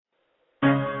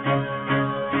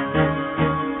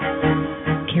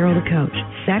the Coach.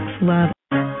 Sex, love.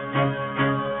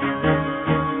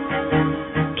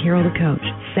 Carol the Coach.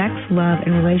 Sex, love,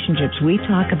 and relationships. We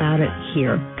talk about it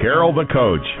here. Carol the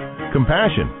Coach.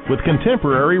 Compassion with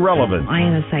contemporary relevance. I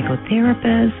am a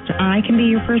psychotherapist. I can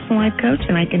be your personal life coach,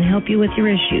 and I can help you with your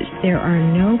issues. There are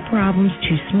no problems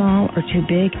too small or too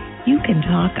big. You can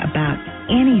talk about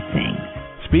anything.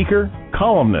 Speaker,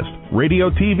 columnist, radio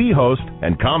TV host,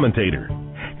 and commentator.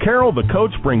 Carol the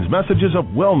Coach brings messages of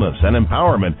wellness and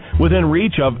empowerment within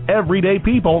reach of everyday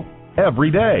people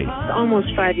every day.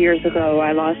 Almost 5 years ago,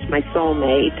 I lost my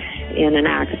soulmate in an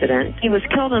accident. He was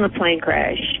killed in a plane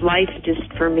crash. Life just,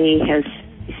 for me, has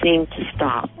seemed to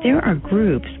stop. There are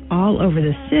groups all over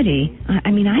the city.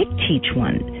 I teach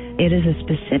one. It is a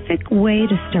specific way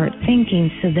to start thinking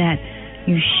so that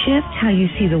you shift how you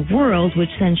see the world,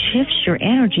 which then shifts your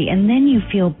energy, and then you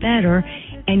feel better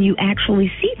and you actually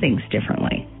see things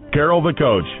differently. Carol the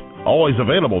Coach. Always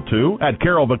available, too, at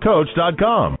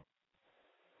carolthecoach.com.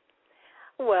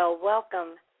 Well,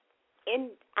 welcome.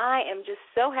 I am just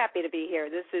so happy to be here.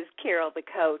 This is Carol the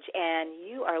Coach, and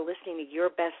you are listening to Your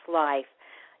Best Life.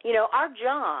 You know, our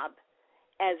job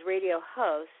as radio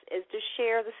hosts is to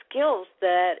share the skills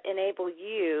that enable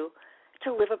you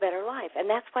to live a better life, and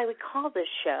that's why we call this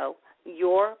show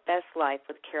Your Best Life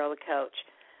with Carol the Coach.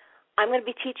 I'm going to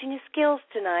be teaching you skills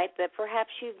tonight that perhaps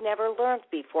you've never learned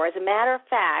before. As a matter of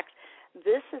fact,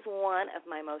 this is one of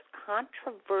my most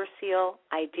controversial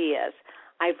ideas.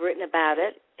 I've written about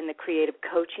it in the Creative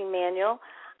Coaching Manual.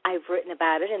 I've written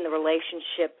about it in the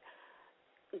Relationship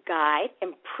Guide,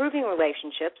 Improving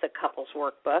Relationships, a couples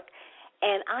workbook.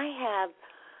 And I've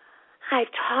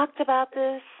talked about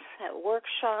this at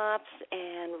workshops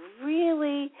and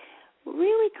really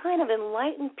kind of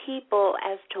enlightened people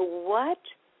as to what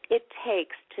it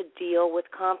takes to deal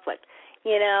with conflict.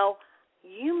 You know,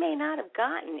 you may not have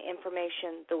gotten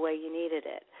information the way you needed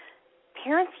it.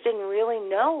 Parents didn't really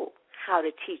know how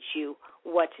to teach you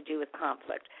what to do with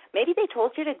conflict. Maybe they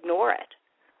told you to ignore it.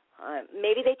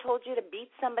 Maybe they told you to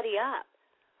beat somebody up.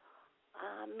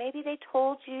 Maybe they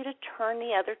told you to turn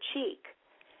the other cheek.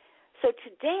 So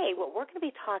today what we're going to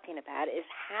be talking about is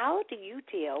how do you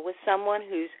deal with someone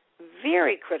who's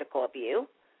very critical of you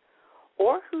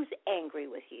or who's angry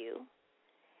with you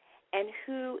and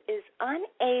who is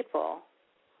unable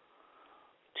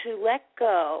to let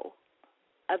go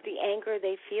of the anger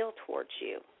they feel towards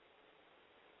you.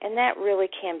 And that really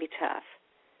can be tough.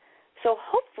 So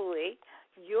hopefully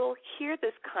you'll hear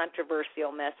this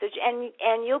controversial message and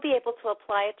you'll be able to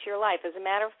apply it to your life. As a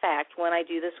matter of fact, when I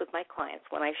do this with my clients,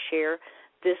 when I share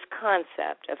this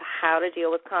concept of how to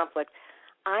deal with conflict,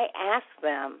 I ask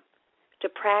them to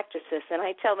practice this, and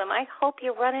I tell them, I hope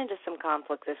you run into some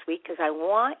conflict this week because I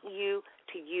want you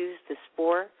to use this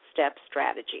 4-step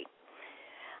strategy.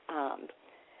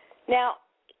 Now,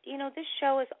 you know, this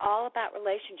show is all about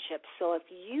relationships, so if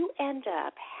you end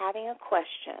up having a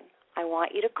question, I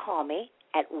want you to call me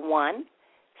at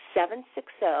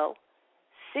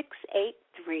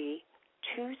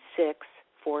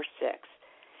 1-760-683-2646.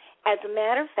 As a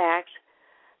matter of fact,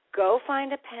 go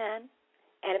find a pen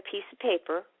and a piece of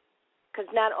paper, because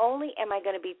not only am I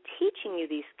going to be teaching you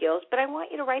these skills, but I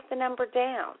want you to write the number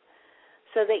down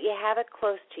so that you have it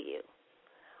close to you.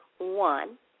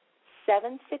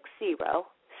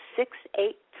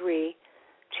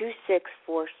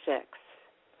 1-760-683-2646.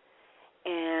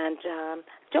 And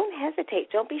don't hesitate.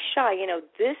 Don't be shy. You know,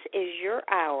 this is your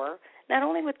hour, not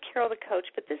only with Carol the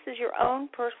Coach, but this is your own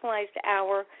personalized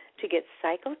hour to get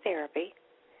psychotherapy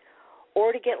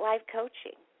or to get life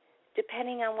coaching,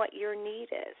 depending on what your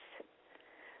need is.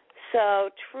 So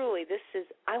truly,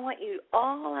 I want you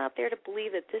all out there to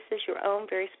believe that this is your own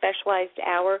very specialized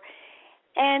hour.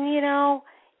 And, you know,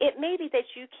 it may be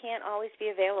that you can't always be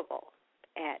available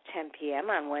at 10 p.m.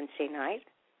 on Wednesday night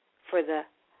for the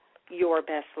Your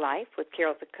Best Life with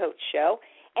Carol the Coach show.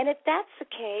 And if that's the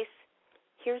case,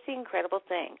 here's the incredible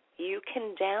thing. You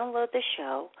can download the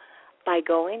show by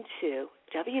going to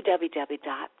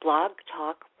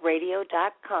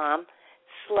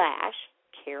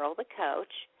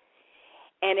www.blogtalkradio.com/CarolTheCoach,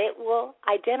 and it will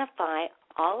identify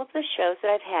all of the shows that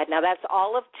I've had. Now, that's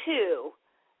all of 2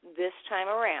 this time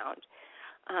around.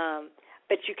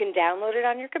 But you can download it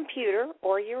on your computer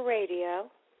or your radio.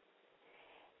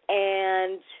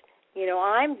 And, you know,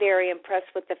 I'm very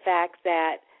impressed with the fact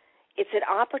that it's an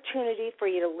opportunity for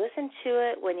you to listen to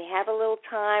it when you have a little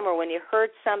time or when you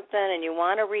heard something and you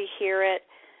want to rehear it.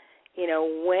 You know,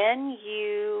 when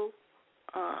you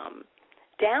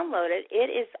download it, it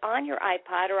is on your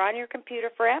iPod or on your computer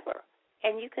forever.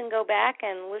 And you can go back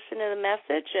and listen to the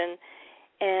message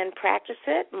and practice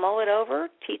it, mull it over,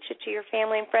 teach it to your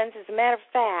family and friends. As a matter of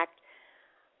fact,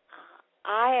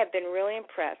 I have been really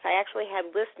impressed. I actually had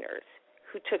listeners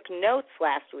who took notes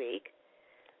last week,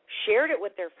 shared it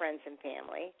with their friends and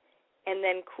family, and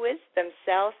then quizzed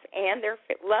themselves and their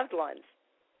loved ones.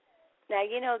 Now,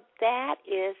 that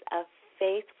is a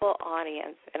faithful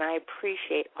audience, and I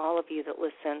appreciate all of you that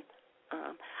listen.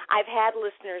 I've had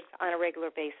listeners on a regular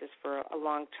basis for a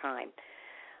long time.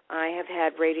 I have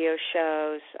had radio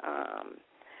shows,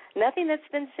 nothing that's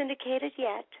been syndicated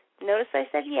yet. Notice I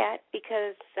said yet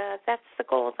because that's the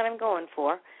goal that I'm going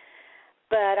for.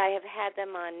 But I have had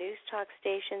them on news talk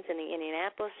stations in the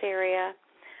Indianapolis area.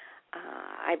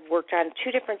 I've worked on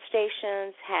 2 different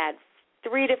stations, had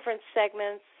 3 different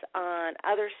segments on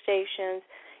other stations.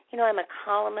 I'm a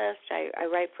columnist. I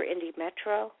write for Indy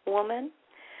Metro Woman.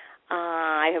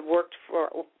 I have worked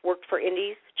for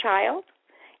Indy's Child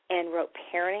and wrote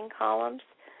parenting columns.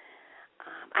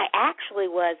 I actually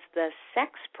was the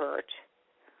sexpert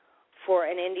for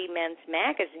an Indy Men's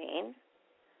magazine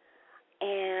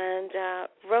and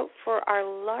wrote for our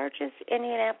largest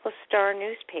Indianapolis Star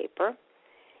newspaper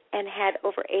and had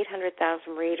over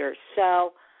 800,000 readers.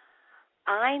 So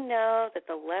I know that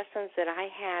the lessons that I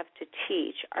have to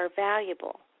teach are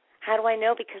valuable. How do I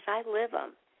know? Because I live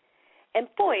them. And,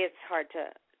 boy, it's hard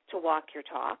to walk your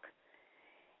talk.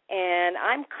 And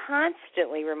I'm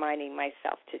constantly reminding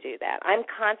myself to do that. I'm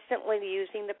constantly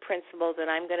using the principles that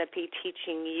I'm going to be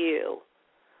teaching you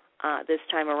this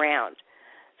time around.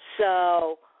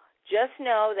 So just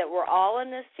know that we're all in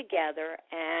this together,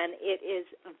 and it is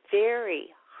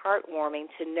very heartwarming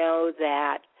to know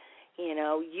that,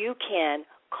 you can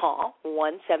call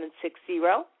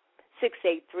 1-760-683-2646.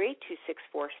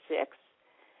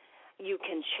 You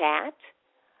can chat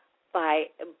by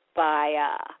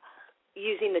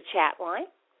using the chat line,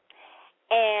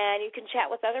 and you can chat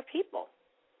with other people.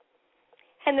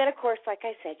 And then, of course, like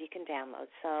I said, you can download.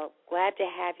 So glad to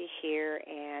have you here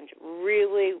and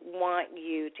really want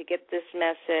you to get this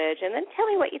message. And then tell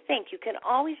me what you think. You can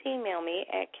always email me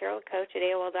at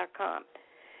carolcoach@AOL.com.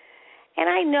 And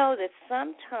I know that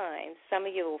sometimes some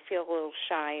of you will feel a little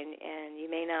shy and you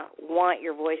may not want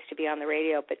your voice to be on the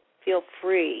radio, but feel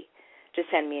free to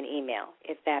send me an email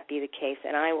if that be the case,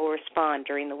 and I will respond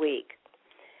during the week.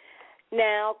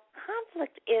 Now,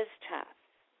 conflict is tough,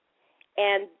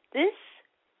 and this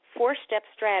 4-step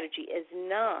strategy is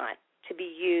not to be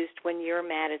used when you're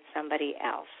mad at somebody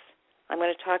else. I'm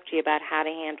going to talk to you about how to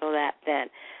handle that then.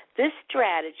 This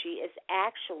strategy is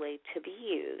actually to be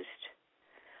used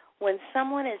when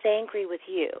someone is angry with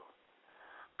you.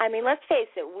 I mean, let's face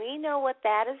it, we know what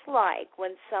that is like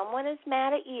when someone is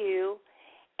mad at you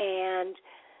and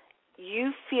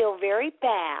you feel very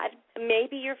bad.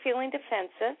 Maybe you're feeling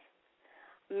defensive.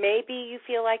 Maybe you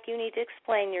feel like you need to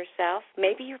explain yourself.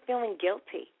 Maybe you're feeling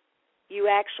guilty. You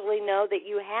actually know that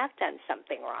you have done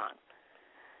something wrong.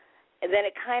 And then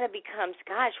it kind of becomes,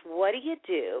 gosh, what do you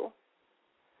do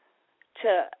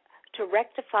to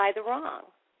rectify the wrong,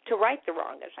 to right the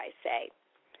wrong, as I say?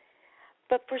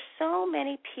 But for so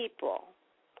many people,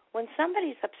 when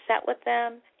somebody's upset with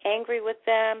them, angry with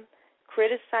them,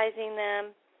 criticizing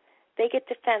them, they get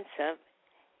defensive,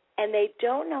 and they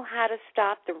don't know how to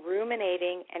stop the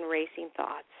ruminating and racing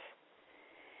thoughts.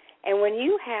 And when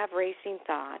you have racing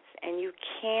thoughts and you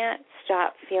can't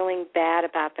stop feeling bad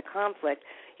about the conflict,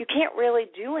 you can't really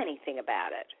do anything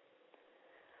about it.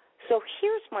 So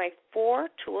here's my 4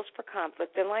 tools for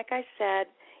conflict. And like I said,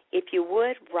 if you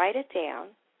would, write it down,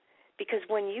 because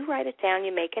when you write it down,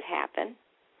 you make it happen.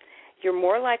 You're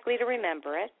more likely to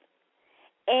remember it,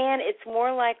 and it's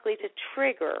more likely to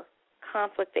trigger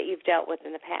conflict that you've dealt with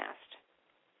in the past.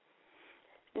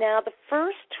 Now, the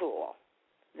first tool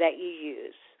that you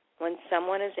use when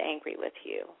someone is angry with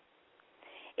you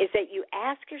is that you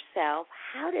ask yourself,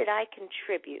 how did I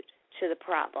contribute to the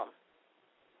problem?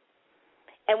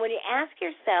 And when you ask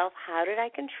yourself, how did I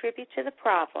contribute to the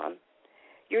problem,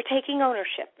 you're taking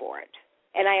ownership for it.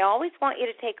 And I always want you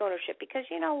to take ownership because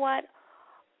you know what?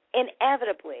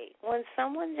 Inevitably, when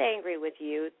someone's angry with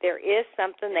you, there is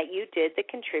something that you did that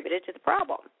contributed to the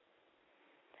problem.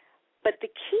 But the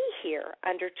key here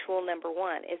under tool number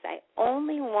 1 is I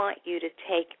only want you to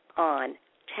take on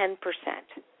 10%.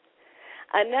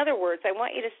 In other words, I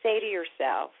want you to say to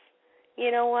yourself,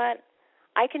 you know what?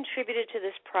 I contributed to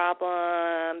this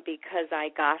problem because I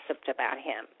gossiped about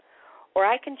him. Or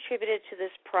I contributed to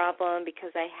this problem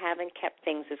because I haven't kept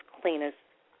things as clean as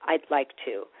I'd like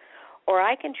to. Or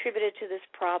I contributed to this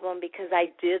problem because I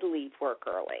did leave work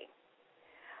early.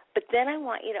 But then I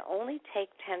want you to only take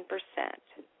 10%.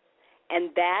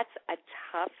 And that's a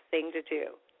tough thing to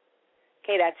do.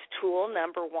 Okay, that's tool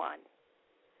number 1.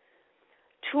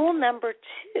 Tool number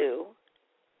 2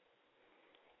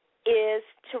 is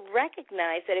to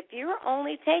recognize that if you're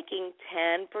only taking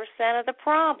 10% of the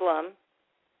problem,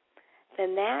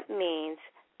 then that means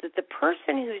that the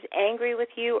person who's angry with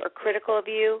you or critical of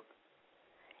you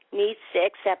needs to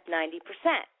accept 90%.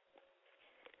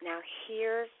 Now,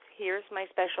 here's my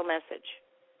special message.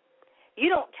 You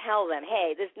don't tell them,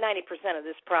 hey, this 90% of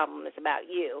this problem is about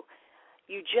you.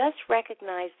 You just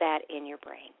recognize that in your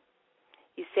brain.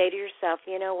 You say to yourself,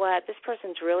 you know what, this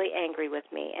person's really angry with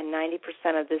me, and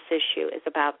 90% of this issue is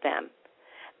about them.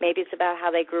 Maybe it's about how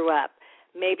they grew up.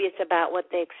 Maybe it's about what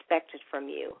they expected from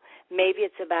you. Maybe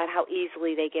it's about how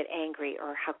easily they get angry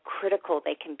or how critical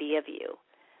they can be of you.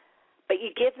 But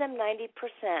you give them 90%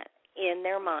 in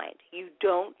their mind. You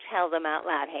don't tell them out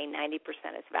loud, hey, 90%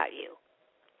 is about you.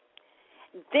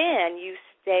 Then you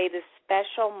say the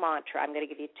special mantra. I'm going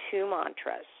to give you two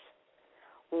mantras.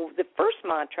 The first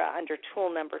mantra under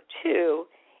tool number 2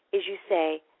 is you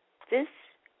say, this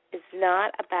is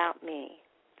not about me.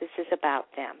 This is about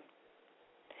them.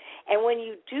 And when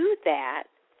you do that,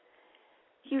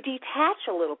 you detach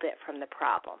a little bit from the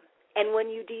problem. And when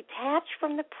you detach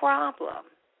from the problem,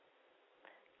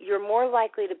 you're more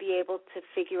likely to be able to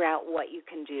figure out what you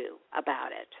can do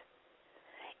about it.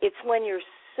 It's when you're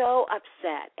so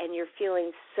upset and you're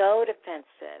feeling so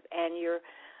defensive and you're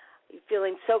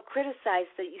feeling so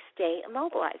criticized that you stay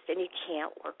immobilized and you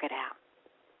can't work it out.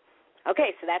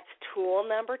 Okay, so that's tool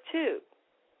number 2.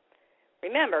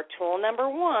 Remember, tool number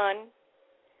 1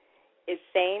 is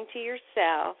saying to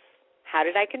yourself, how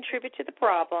did I contribute to the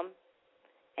problem?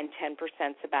 And 10%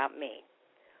 is about me.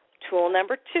 Tool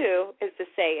number 2 is to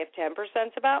say, if 10%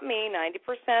 is about me,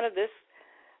 90% of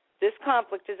this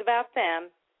conflict is about them,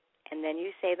 and then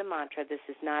you say the mantra, this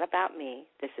is not about me,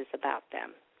 this is about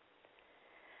them.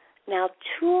 Now,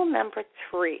 tool number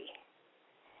 3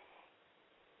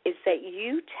 is that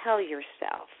you tell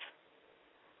yourself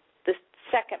the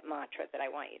second mantra that I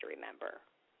want you to remember.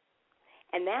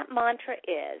 And that mantra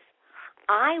is,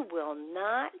 I will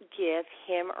not give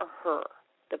him or her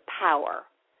the power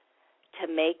to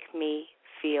make me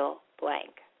feel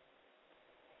blank.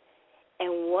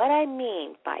 And what I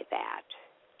mean by that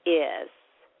is,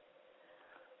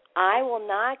 I will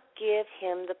not give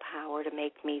him the power to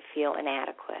make me feel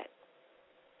inadequate.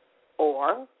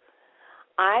 Or,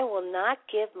 I will not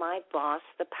give my boss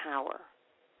the power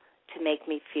to make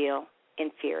me feel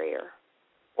inferior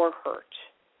or hurt.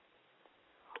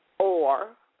 Or,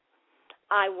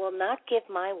 I will not give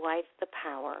my wife the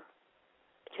power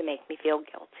to make me feel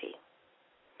guilty.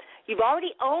 You've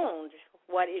already owned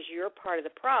what is your part of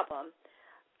the problem,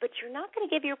 but you're not going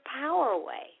to give your power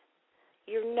away.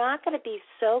 You're not going to be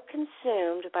so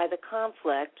consumed by the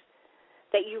conflict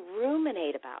that you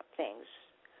ruminate about things,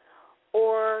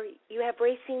 or you have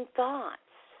racing thoughts,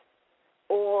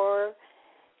 or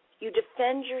you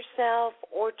defend yourself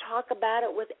or talk about it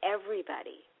with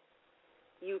everybody.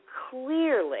 You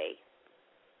clearly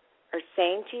are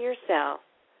saying to yourself,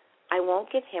 I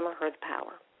won't give him or her the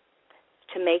power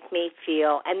to make me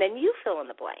feel, and then you fill in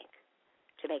the blank,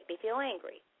 to make me feel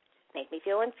angry, to make me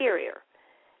feel inferior,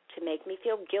 to make me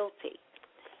feel guilty.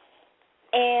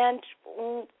 And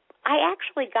I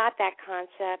actually got that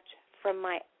concept from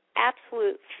my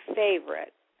absolute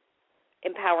favorite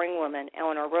empowering woman,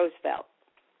 Eleanor Roosevelt,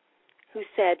 who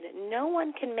said, no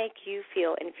one can make you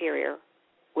feel inferior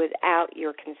without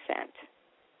your consent.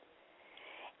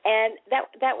 And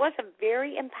that was a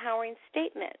very empowering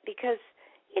statement because,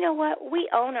 you know what, we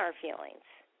own our feelings.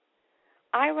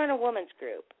 I run a women's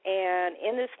group, and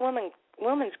in this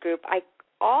women's group, I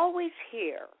always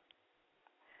hear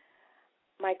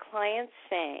my clients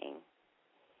saying,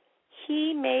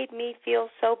 he made me feel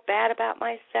so bad about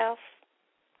myself,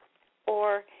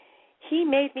 or he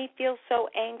made me feel so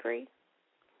angry.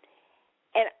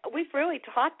 And we've really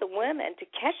taught the women to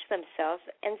catch themselves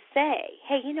and say,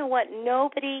 hey, you know what,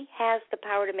 nobody has the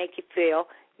power to make you feel.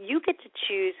 You get to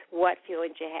choose what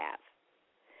feelings you have.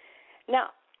 Now,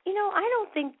 you know, I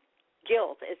don't think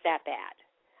guilt is that bad.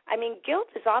 I mean, guilt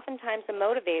is oftentimes a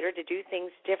motivator to do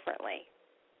things differently.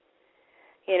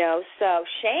 You know, so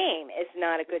shame is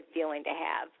not a good feeling to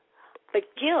have. But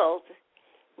guilt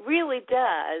really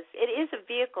does, it is a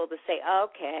vehicle to say,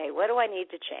 okay, what do I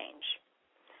need to change?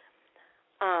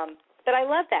 But I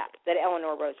love that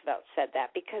Eleanor Roosevelt said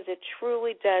that, because it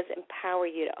truly does empower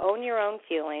you to own your own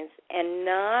feelings and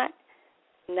not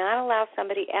allow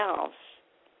somebody else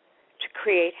to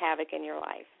create havoc in your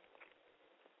life.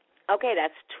 Okay,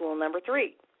 that's tool number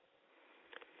 3.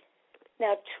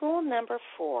 Now, tool number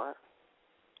 4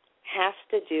 has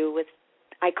to do with,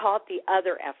 I call it the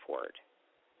other F word,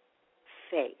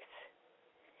 faith.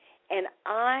 And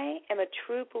I am a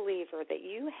true believer that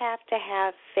you have to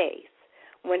have faith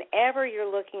whenever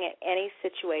you're looking at any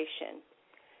situation,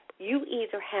 you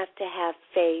either have to have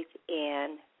faith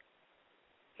in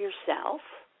yourself,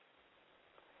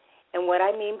 and what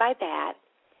I mean by that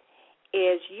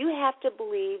is you have to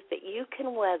believe that you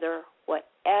can weather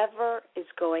whatever is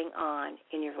going on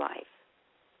in your life.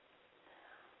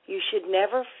 You should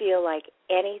never feel like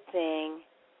anything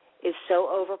is so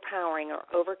overpowering or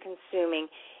over-consuming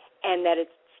and that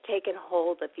it's taken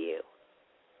hold of you,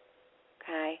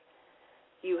 okay?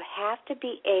 You have to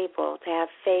be able to have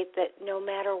faith that no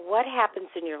matter what happens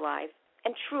in your life,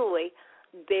 and truly,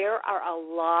 there are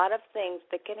a lot of things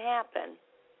that can happen,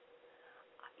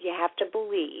 you have to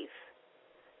believe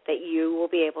that you will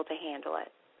be able to handle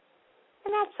it.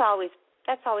 And that's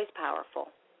always powerful.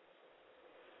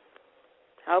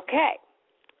 Okay.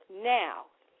 Now,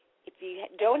 if you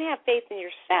don't have faith in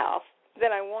yourself,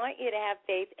 then I want you to have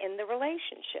faith in the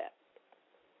relationship.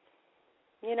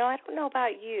 You know, I don't know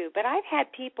about you, but I've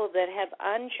had people that have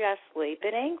unjustly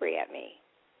been angry at me.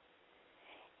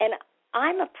 And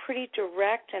I'm a pretty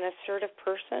direct and assertive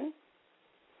person.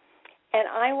 And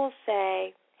I will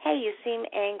say, hey, you seem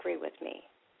angry with me.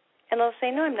 And they'll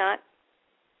say, no, I'm not.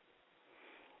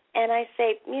 And I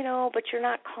say, you know, but you're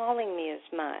not calling me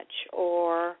as much,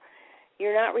 or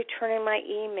you're not returning my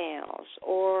emails,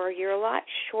 or you're a lot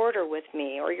shorter with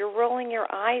me, or you're rolling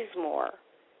your eyes more.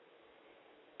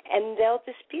 And they'll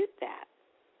dispute that.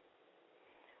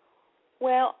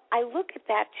 Well, I look at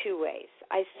that two ways.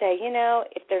 I say, you know,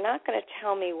 if they're not going to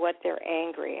tell me what they're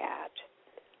angry at,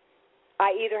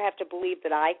 I either have to believe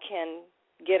that I can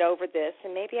get over this,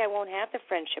 and maybe I won't have the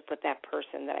friendship with that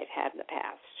person that I've had in the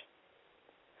past.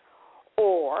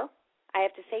 Or I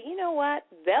have to say, you know what,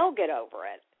 they'll get over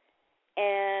it.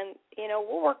 And, you know,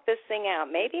 we'll work this thing out.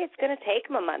 Maybe it's going to take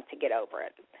them a month to get over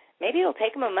it. Maybe it'll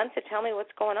take them a month to tell me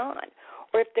what's going on.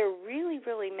 Or if they're really,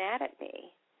 really mad at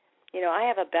me, you know, I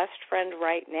have a best friend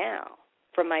right now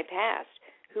from my past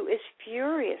who is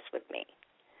furious with me.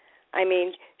 I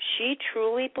mean, she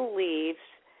truly believes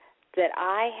that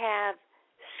I have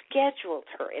scheduled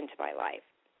her into my life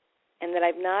and that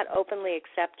I've not openly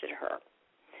accepted her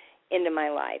into my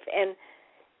life. And,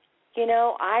 you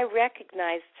know, I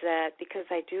recognize that because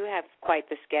I do have quite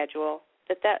the schedule,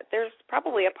 that there's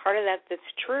probably a part of that that's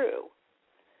true.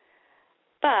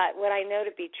 But what I know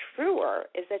to be truer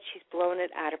is that she's blown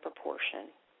it out of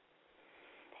proportion.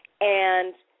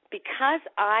 And because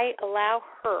I allow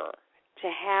her to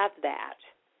have that,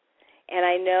 and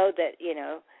I know that, you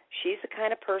know, she's the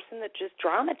kind of person that just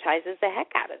dramatizes the heck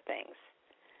out of things,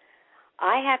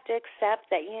 I have to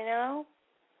accept that, you know,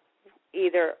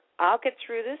 either I'll get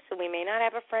through this and we may not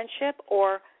have a friendship,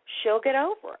 or she'll get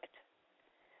over it.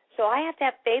 So I have to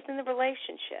have faith in the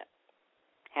relationship,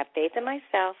 have faith in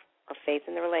myself, or faith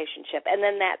in the relationship. And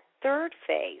then that third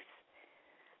faith,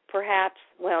 perhaps,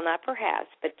 well, not perhaps,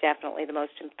 but definitely the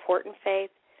most important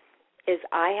faith, is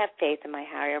I have faith in my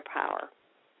higher power,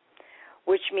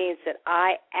 which means that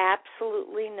I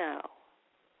absolutely know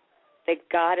that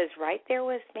God is right there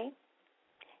with me,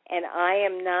 and I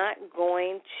am not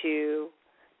going to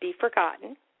be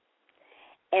forgotten.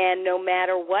 And no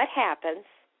matter what happens,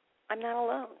 I'm not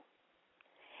alone.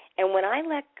 And when I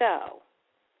let go,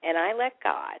 and I let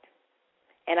God,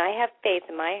 and I have faith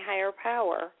in my higher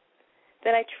power,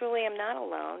 then I truly am not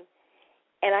alone,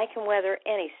 and I can weather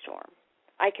any storm.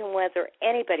 I can weather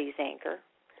anybody's anger.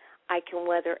 I can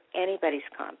weather anybody's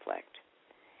conflict.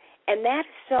 And that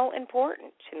is so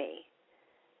important to me,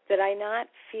 that I not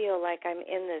feel like I'm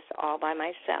in this all by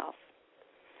myself.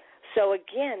 So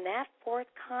again, that fourth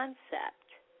concept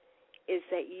is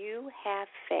that you have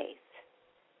faith.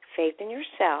 Faith in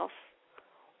yourself,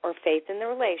 or faith in the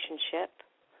relationship,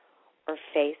 or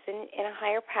faith in a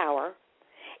higher power.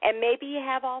 And maybe you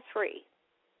have all three.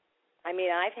 I mean,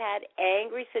 I've had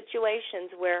angry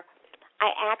situations where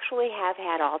I actually have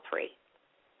had all three.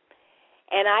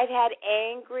 And I've had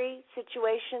angry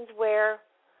situations where,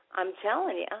 I'm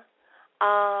telling you,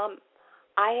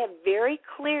 I have very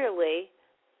clearly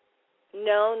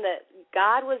known that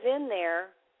God was in there,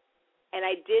 and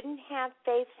I didn't have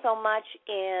faith so much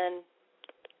in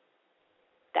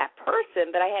that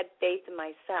person, but I had faith in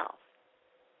myself.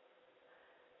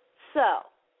 So,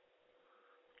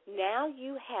 now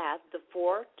you have the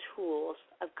 4 tools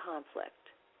of conflict.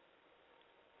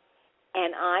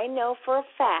 And I know for a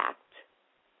fact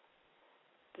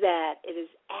that it is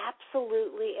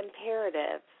absolutely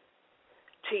imperative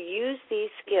to use these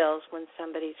skills when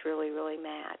somebody's really, really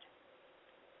mad.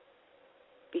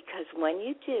 Because when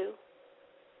you do,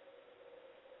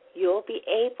 you'll be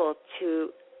able to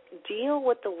deal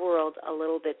with the world a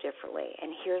little bit differently.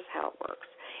 And here's how it works.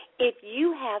 If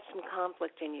you have some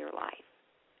conflict in your life,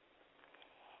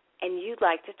 and you'd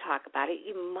like to talk about it,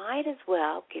 you might as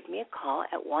well give me a call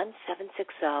at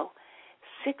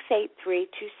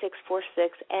 1-760-683-2646,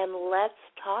 and let's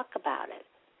talk about it.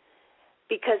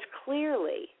 Because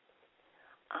clearly,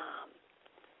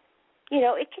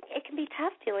 it can be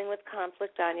tough dealing with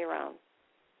conflict on your own.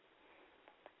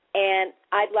 And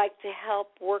I'd like to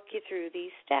help work you through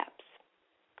these steps,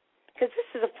 because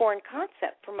this is a foreign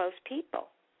concept for most people.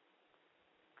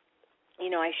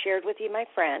 I shared with you my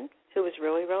friend who was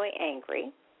really, really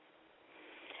angry,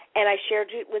 and I shared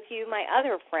with you my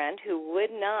other friend who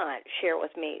would not share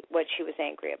with me what she was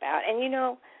angry about. And,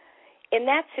 in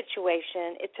that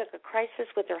situation, it took a crisis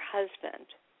with her husband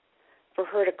for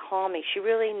her to call me. She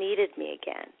really needed me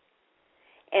again.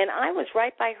 And I was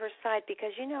right by her side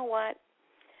because you know what?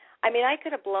 I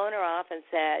could have blown her off and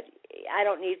said, I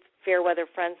don't need fair weather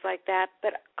friends like that,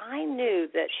 but I knew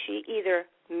that she either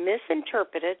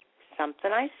misinterpreted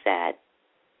something I said,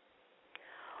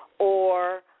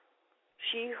 or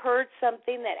she heard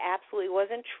something that absolutely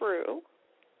wasn't true,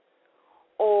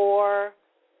 or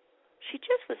she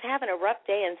just was having a rough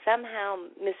day and somehow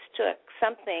mistook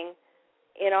something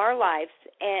in our lives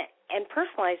and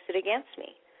personalized it against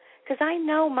me. Because I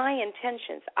know my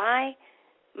intentions.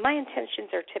 My intentions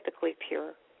are typically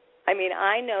pure. I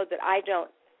know that I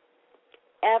don't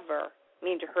ever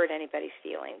mean to hurt anybody's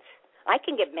feelings. I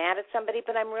can get mad at somebody,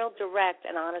 but I'm real direct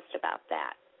and honest about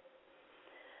that.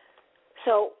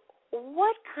 So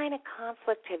what kind of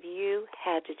conflict have you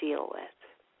had to deal with?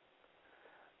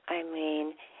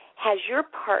 Has your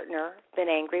partner been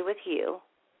angry with you?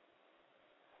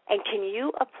 And can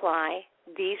you apply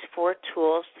these 4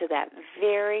 tools to that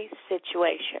very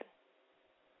situation?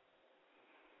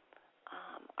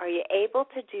 Are you able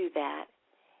to do that?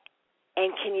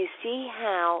 And can you see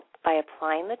how, by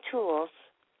applying the tools,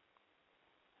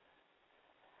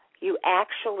 you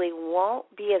actually won't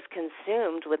be as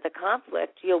consumed with the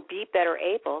conflict? You'll be better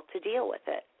able to deal with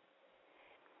it.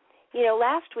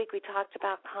 Last week we talked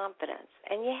about confidence,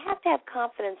 and you have to have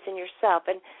confidence in yourself.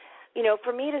 And,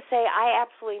 for me to say I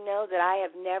absolutely know that I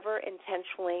have never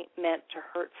intentionally meant to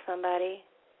hurt somebody,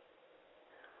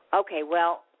 okay,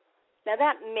 well, now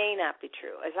that may not be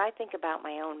true. As I think about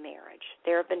my own marriage,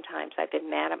 there have been times I've been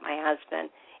mad at my husband,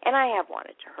 and I have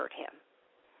wanted to hurt him.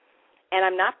 And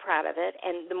I'm not proud of it,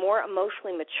 and the more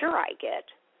emotionally mature I get,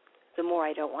 the more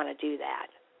I don't want to do that.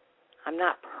 I'm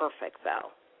not perfect, though.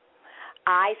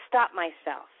 I stop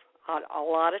myself a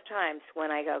lot of times when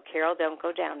I go, Carol, don't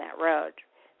go down that road,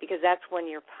 because that's when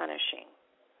you're punishing,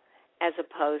 as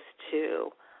opposed to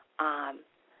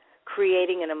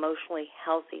creating an emotionally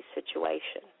healthy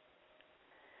situation.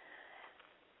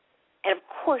 And, of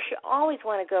course, you always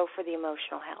want to go for the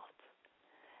emotional health.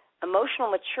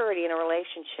 Emotional maturity in a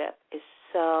relationship is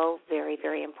so very,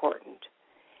 very important.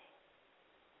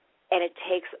 And it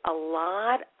takes a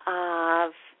lot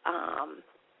of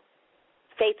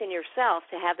faith in yourself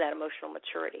to have that emotional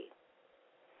maturity.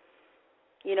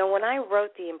 When I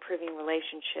wrote the Improving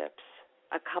Relationships,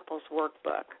 a couples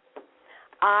workbook,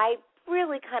 I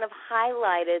really kind of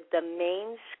highlighted the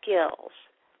main skills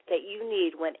that you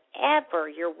need whenever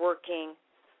you're working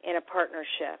in a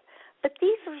partnership. But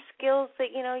these are skills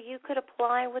that, you could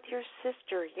apply with your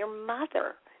sister, your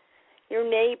mother, your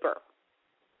neighbor,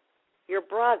 your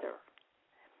brother.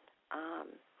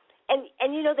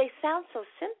 And they sound so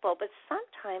simple, but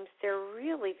sometimes they're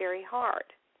really very hard.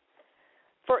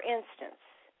 For instance,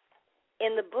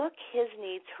 in the book, His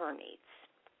Needs, Her Needs,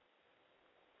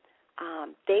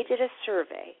 they did a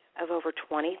survey of over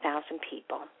 20,000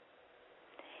 people,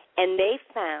 and they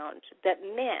found that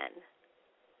men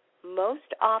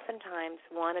most oftentimes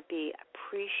want to be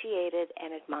appreciated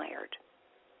and admired,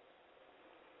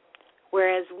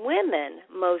 whereas women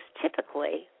most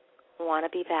typically want to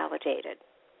be validated.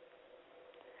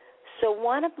 So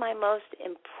one of my most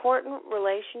important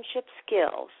relationship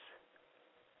skills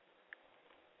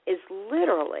is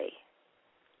literally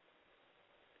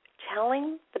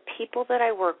telling the people that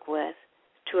I work with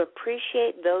to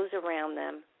appreciate those around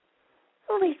them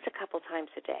at least a couple times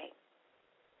a day.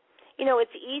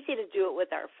 It's easy to do it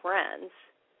with our friends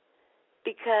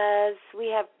because we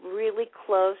have really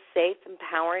close, safe,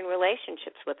 empowering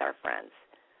relationships with our friends.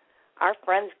 Our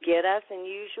friends get us and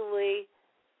usually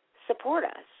support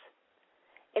us.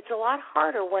 It's a lot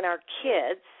harder when our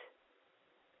kids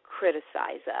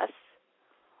criticize us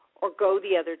or go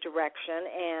the other direction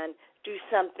and do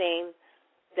something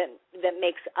that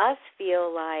makes us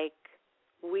feel like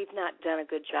we've not done a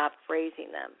good job of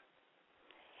raising them.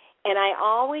 And I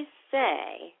always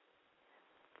say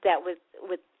that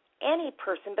with any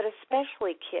person, but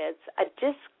especially kids, a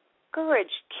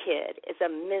discouraged kid is a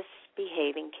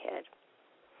misbehaving kid.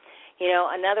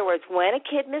 In other words, when a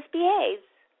kid misbehaves,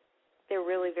 they're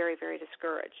really very, very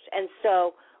discouraged. And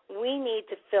so we need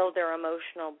to fill their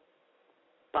emotional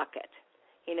bucket,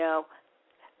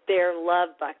 their love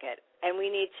bucket. And we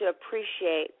need to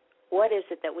appreciate what is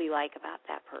it that we like about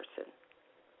that person.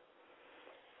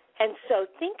 And so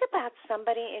think about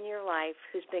somebody in your life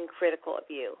who's been critical of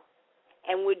you.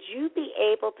 And would you be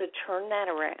able to turn that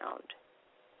around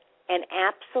and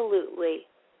absolutely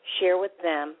share with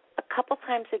them a couple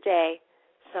times a day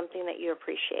something that you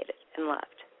appreciated and loved?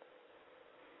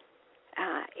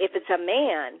 If it's a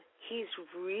man, he's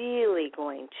really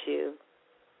going to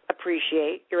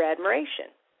appreciate your admiration.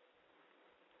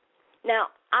 Now,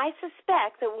 I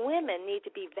suspect that women need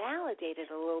to be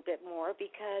validated a little bit more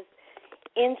because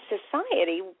in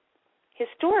society,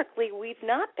 historically, we've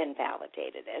not been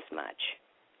validated as much.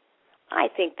 I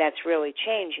think that's really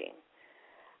changing.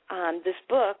 This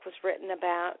book was written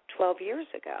about 12 years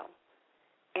ago,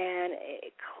 and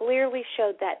it clearly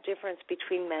showed that difference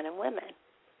between men and women.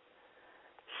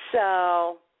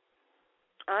 So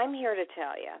I'm here to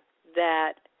tell you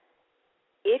that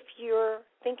if you're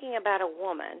thinking about a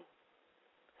woman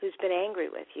who's been angry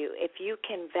with you, if you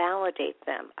can validate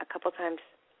them a couple times,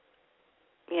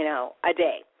 a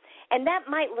day. And that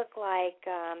might look like,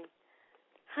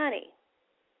 honey,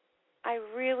 I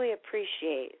really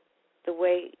appreciate the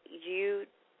way you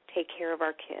take care of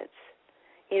our kids.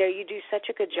 You do such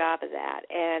a good job of that.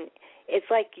 And it's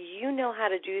like you know how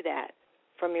to do that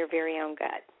from your very own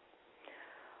gut.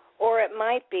 Or it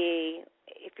might be,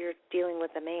 if you're dealing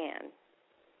with a man,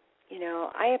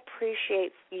 I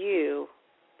appreciate you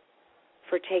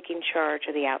for taking charge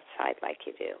of the outside like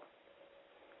you do.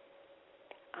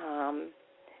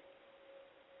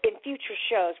 In future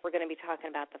shows, we're going to be talking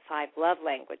about the 5 love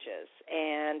languages,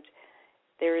 and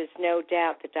there is no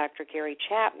doubt that Dr. Gary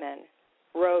Chapman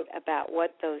wrote about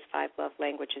what those 5 love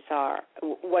languages are,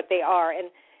 what they are. And,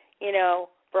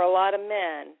 for a lot of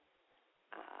men,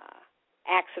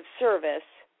 acts of service,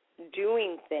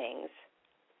 doing things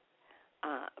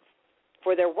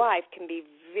for their wife can be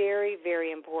very,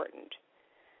 very important.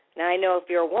 Now, I know if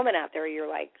you're a woman out there, you're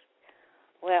like,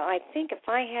 well, I think if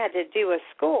I had to do a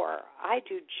score, I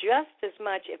do just as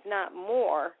much, if not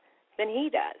more, than he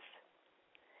does.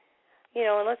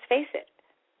 And let's face it,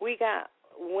 we got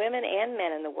women and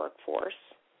men in the workforce,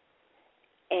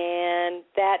 and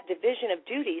that division of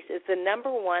duties is the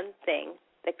number one thing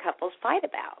that couples fight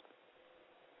about.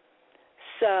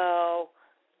 So,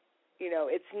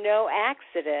 it's no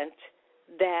accident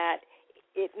that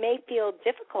it may feel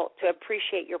difficult to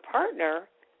appreciate your partner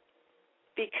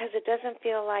because it doesn't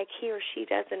feel like he or she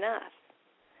does enough.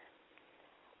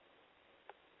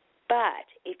 But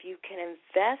if you can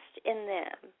invest in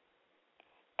them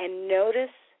and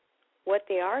notice what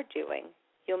they are doing,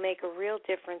 you'll make a real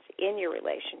difference in your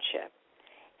relationship.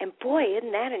 And boy,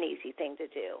 isn't that an easy thing to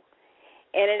do.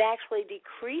 And it actually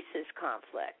decreases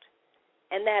conflict.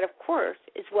 And that, of course,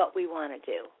 is what we want to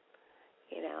do.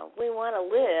 We want to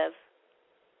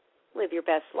live your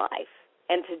best life.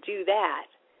 And to do that,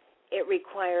 it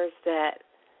requires that,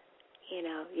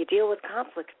 you deal with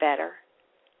conflict better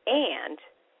and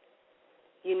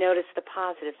you notice the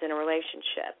positives in a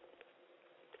relationship.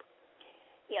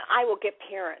 I will get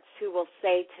parents who will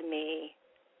say to me,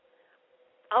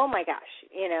 oh, my gosh,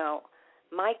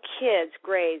 my kids'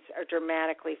 grades are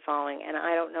dramatically falling, and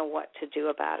I don't know what to do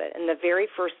about it. And the very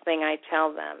first thing I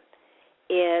tell them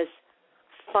is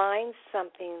find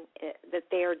something that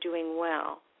they are doing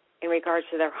well in regards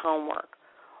to their homework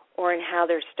or in how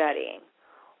they're studying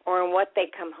or in what they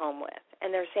come home with.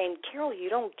 And they're saying, Carol, you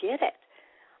don't get it.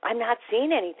 I'm not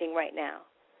seeing anything right now.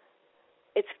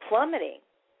 It's plummeting.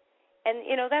 And,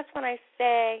 that's when I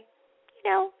say,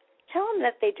 tell them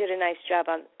that they did a nice job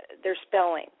on their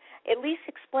spelling. At least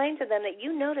explain to them that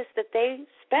you noticed that they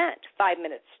spent 5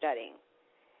 minutes studying.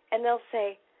 And they'll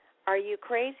say, are you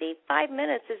crazy? 5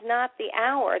 minutes is not the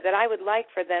hour that I would like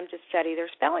for them to study their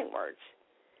spelling words.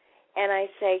 And I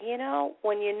say,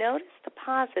 when you notice the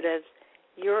positives,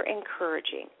 you're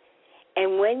encouraging.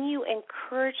 And when you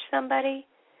encourage somebody,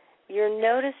 you're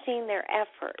noticing their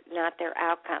effort, not their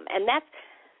outcome. And that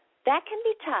can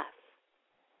be tough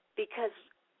because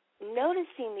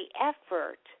noticing the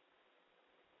effort,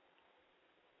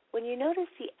 when you notice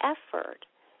the effort,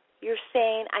 you're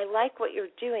saying, I like what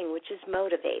you're doing, which is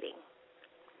motivating.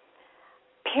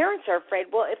 Parents are afraid,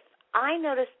 well, if I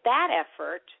notice that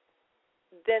effort,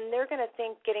 then they're going to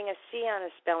think getting a C on a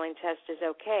spelling test is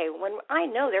okay, when I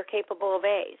know they're capable of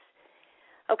A's.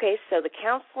 Okay, so the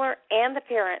counselor and the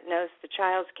parent knows the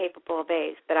child's capable of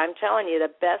A's, but I'm telling you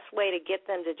the best way to get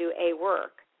them to do A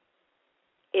work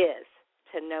is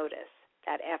to notice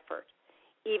that effort.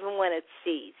 even when it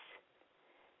sees,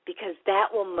 because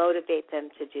that will motivate them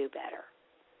to do better.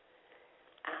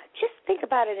 Just think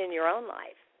about it in your own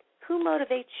life. Who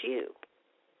motivates you?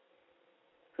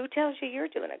 Who tells you you're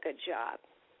doing a good job?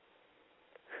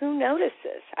 Who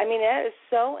notices? I mean, that is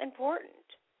so important.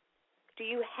 Do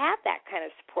you have that kind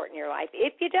of support in your life?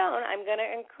 If you don't, I'm going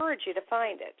to encourage you to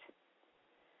find it.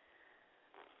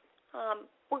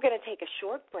 We're going to take a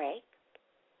short break,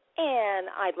 and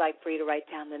I'd like for you to write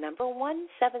down the number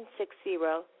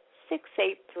 1-760-683-2646.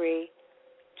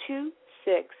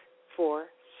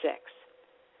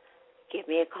 Give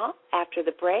me a call after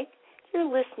the break. You're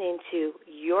listening to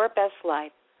Your Best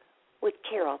Life with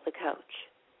Carol the Coach.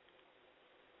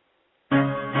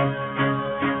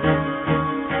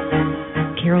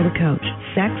 Carol the Coach.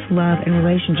 Sex, love, and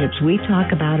relationships. We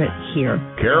talk about it here.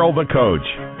 Carol the Coach.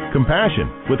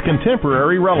 Compassion with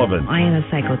contemporary relevance. I am a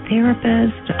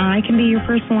psychotherapist. I can be your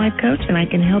personal life coach, and I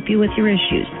can help you with your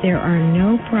issues. There are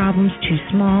no problems too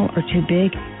small or too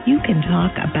big. You can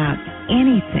talk about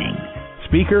anything.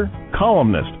 Speaker,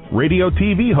 columnist, radio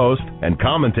TV host, and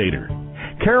commentator.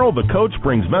 Carol the Coach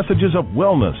brings messages of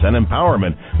wellness and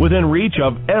empowerment within reach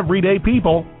of everyday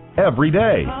people every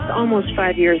day. Almost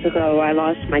 5 years ago, I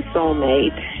lost my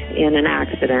soulmate in an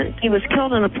accident. He was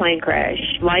killed in a plane crash.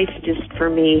 Life just, for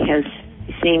me, has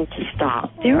seemed to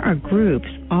stop. There are groups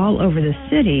all over the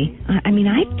city. I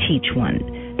teach one.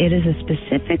 It is a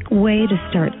specific way to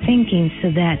start thinking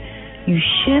so that you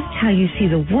shift how you see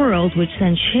the world, which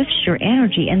then shifts your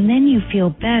energy, and then you feel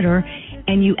better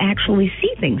and you actually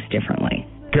see things differently.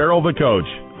 Carol the Coach.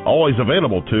 Always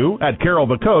available, too, at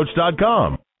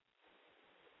carolthecoach.com.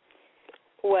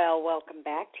 Well, welcome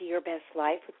back to Your Best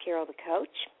Life with Carol the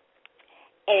Coach.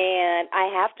 And I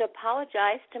have to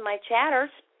apologize to my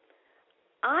chatters.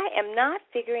 I am not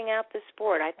figuring out this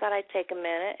board. I thought I'd take a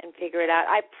minute and figure it out.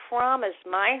 I promise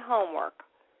my homework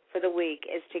for the week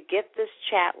is to get this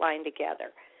chat line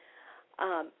together.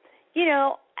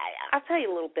 I'll tell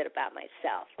you a little bit about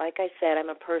myself. Like I said, I'm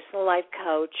a personal life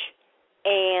coach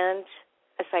and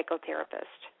a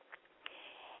psychotherapist.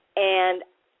 And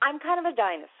I'm kind of a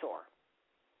dinosaur.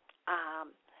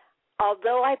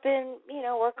 Although I've been,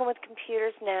 working with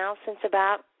computers now since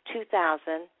about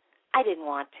 2000, I didn't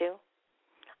want to.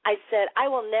 I said, I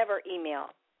will never email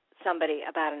somebody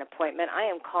about an appointment. I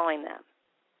am calling them.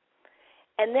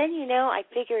 And then, I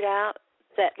figured out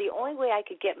that the only way I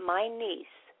could get my niece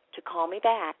to call me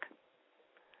back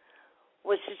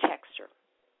was to text her.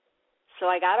 So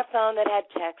I got a phone that had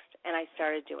text, and I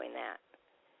started doing that.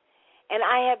 And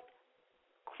I have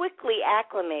quickly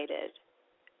acclimated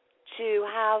to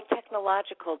how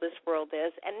technological this world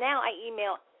is, and now I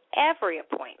email every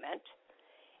appointment,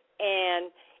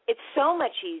 and it's so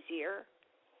much easier.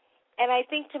 And I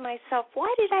think to myself,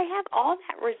 why did I have all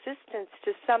that resistance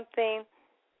to something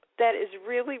that is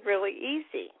really, really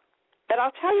easy? But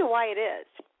I'll tell you why it is.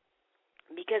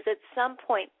 Because at some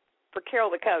point, for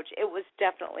Carol the Coach, it was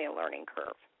definitely a learning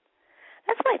curve.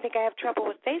 That's why I think I have trouble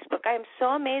with Facebook. I am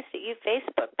so amazed at you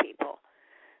Facebook people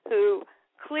who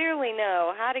clearly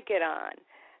know how to get on,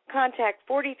 contact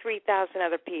 43,000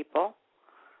 other people,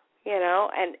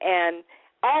 and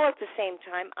all at the same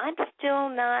time. I'm still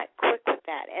not quick with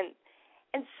that.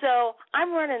 And so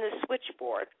I'm running the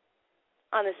switchboard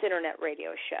on this internet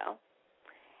radio show,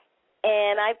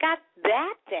 and I've got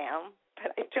that down,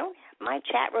 but I don't have my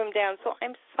chat room down. So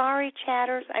I'm sorry,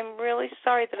 chatters. I'm really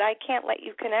sorry that I can't let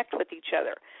you connect with each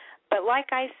other. But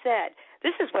like I said,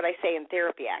 this is what I say in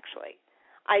therapy, actually.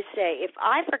 I say, if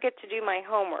I forget to do my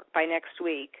homework by next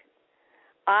week,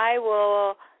 I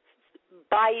will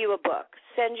buy you a book,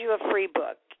 send you a free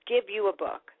book, give you a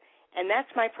book, and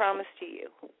that's my promise to you.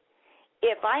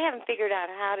 If I haven't figured out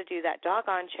how to do that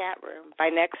doggone chat room by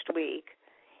next week,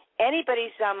 anybody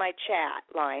who's on my chat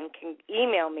line can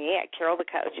email me at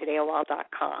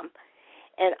carolthecoach@AOL.com,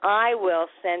 and I will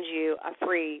send you a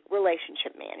free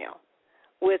relationship manual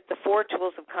with the 4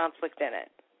 tools of conflict in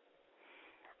it.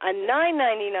 A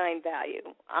 $9.99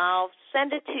 value. I'll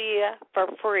send it to you for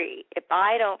free if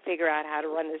I don't figure out how to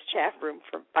run this chat room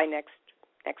by next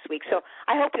week. So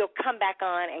I hope you'll come back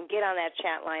on and get on that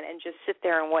chat line and just sit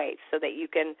there and wait so that you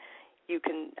can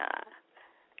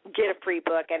get a free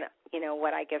book. And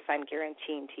what I guess I'm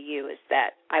guaranteeing to you is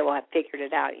that I will have figured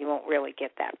it out. You won't really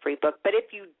get that free book. But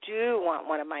if you do want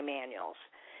one of my manuals,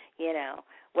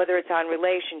 whether it's on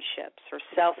relationships or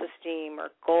self-esteem or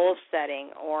goal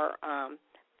setting or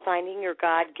finding your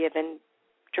God-given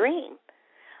dream.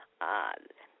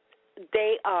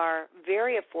 They are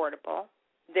very affordable.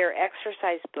 They're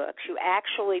exercise books. You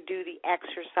actually do the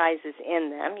exercises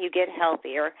in them. You get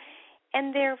healthier.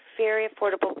 And they're very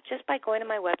affordable just by going to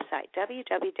my website,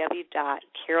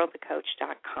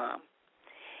 www.carolthecoach.com.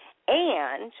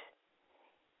 And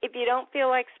if you don't feel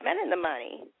like spending the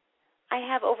money, I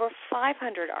have over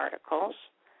 500 articles.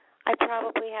 I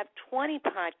probably have 20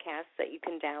 podcasts that you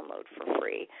can download for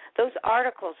free. Those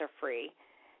articles are free.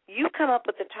 You come up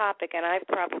with the topic, and I've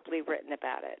probably written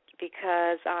about it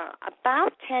because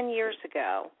about 10 years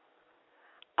ago,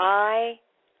 I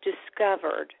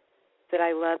discovered that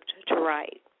I loved to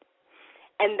write.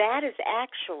 And that is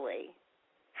actually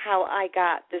how I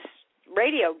got this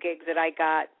radio gig that I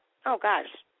got,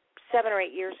 7 or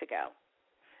 8 years ago.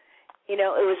 You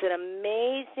know, it was an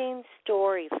amazing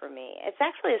story for me. It's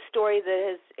actually a story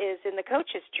that is in the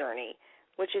Coach's Journey,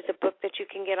 which is a book that you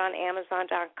can get on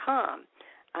Amazon.com.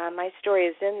 My story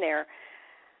is in there.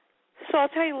 So I'll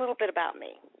tell you a little bit about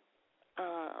me.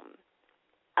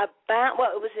 It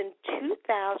was in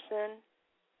 2000.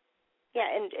 Yeah,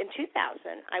 in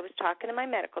 2000, I was talking to my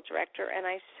medical director, and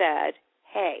I said,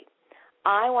 hey,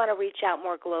 I want to reach out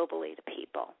more globally to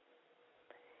people.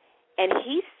 And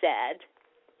he said,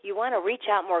 you want to reach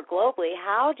out more globally?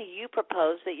 How do you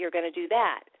propose that you're going to do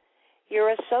that?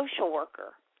 You're a social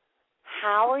worker.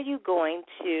 How are you going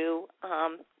to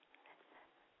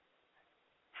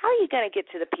get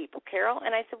to the people, Carol?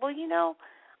 And I said, well, you know,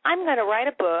 I'm going to write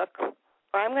a book,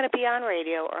 or I'm going to be on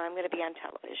radio, or I'm going to be on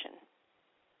television.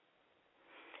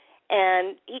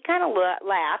 And he kind of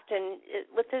laughed and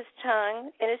with his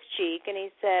tongue in his cheek, and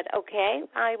he said, okay,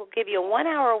 I will give you 1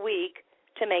 hour a week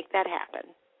to make that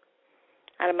happen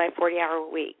out of my 40-hour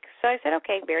week. So I said,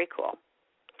 okay, very cool.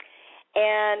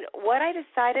 And what I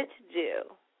decided to do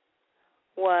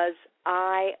was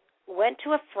I went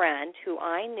to a friend who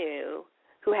I knew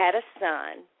who had a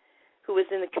son who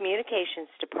was in the communications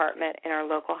department in our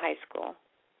local high school.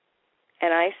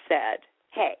 And I said,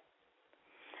 hey,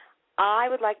 I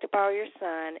would like to borrow your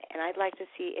son, and I'd like to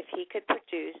see if he could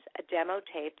produce a demo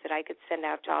tape that I could send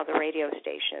out to all the radio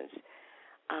stations.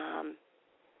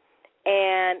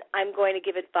 And I'm going to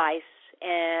give advice,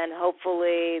 and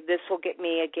hopefully this will get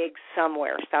me a gig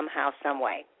somewhere, somehow, some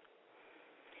way.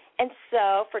 And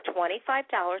so for $25,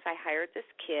 I hired this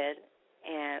kid,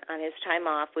 and on his time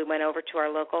off, we went over to our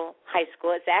local high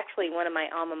school. It's actually one of my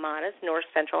alma maters, North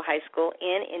Central High School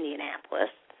in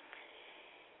Indianapolis.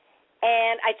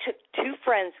 And I took 2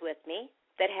 friends with me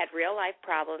that had real-life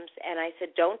problems, and I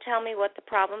said, don't tell me what the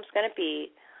problem's going to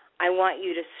be. I want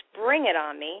you to spring it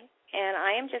on me, and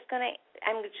I'm just going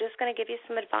to give you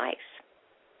some advice.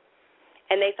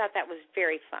 And they thought that was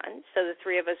very fun. So the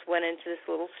 3 of us went into this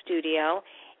little studio,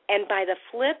 and by the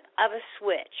flip of a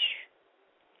switch,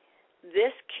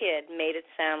 this kid made it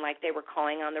sound like they were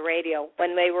calling on the radio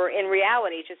when they were in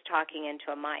reality just talking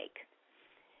into a mic.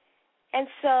 And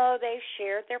so they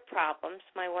shared their problems.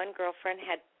 My one girlfriend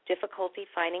had difficulty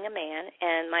finding a man,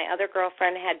 and my other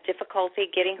girlfriend had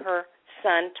difficulty getting her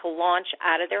son to launch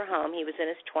out of their home. He was in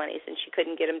his 20s, and she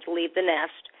couldn't get him to leave the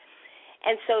nest.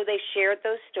 And so they shared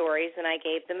those stories, and I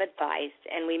gave them advice,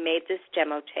 and we made this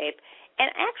demo tape. And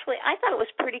actually, I thought it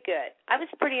was pretty good. I was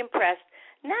pretty impressed,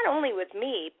 not only with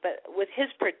me, but with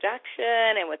his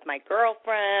production and with my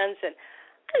girlfriends, and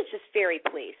I was just very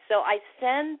pleased. So I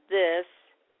send this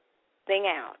thing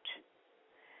out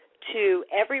to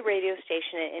every radio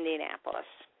station in Indianapolis.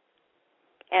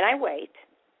 And I wait,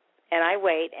 and I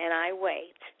wait, and I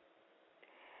wait.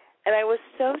 And I was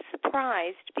so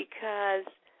surprised because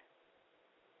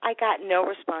I got no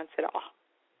response at all.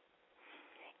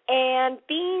 And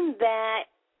being that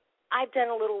I've done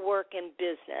a little work in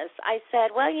business, I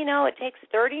said, well, you know, it takes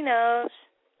 30 no's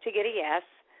to get a yes.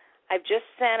 I've just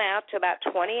sent out to about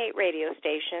 28 radio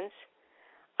stations.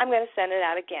 I'm going to send it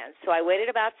out again. So I waited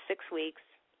about 6 weeks,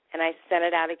 and I sent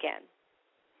it out again.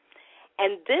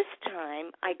 And this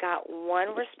time I got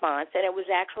one response, and it was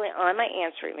actually on my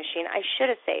answering machine. I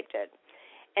should have saved it.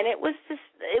 And it was a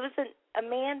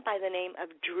man by the name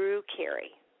of Drew Carey.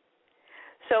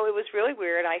 So it was really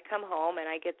weird. I come home, and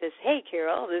I get this, hey,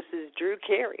 Carol, this is Drew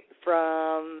Carey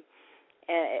from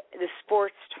the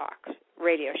Sports Talk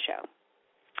radio show.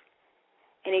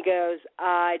 And he goes,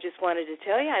 I just wanted to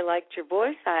tell you I liked your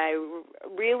voice. I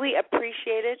really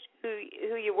appreciated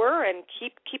who you were, and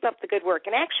keep up the good work.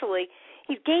 And actually,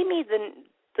 he gave me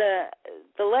the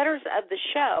letters of the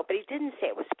show, but he didn't say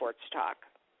it was Sports Talk.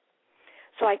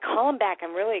 So I call him back.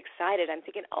 I'm really excited. I'm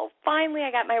thinking, oh, finally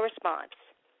I got my response.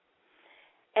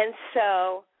 And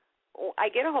so I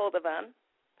get a hold of him,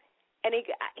 and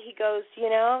he goes, you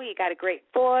know, you got a great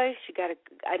voice, you got a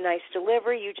nice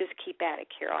delivery, you just keep at it,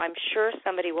 Carol. I'm sure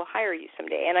somebody will hire you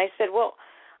someday. And I said, well,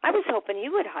 I was hoping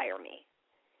you would hire me.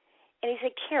 And he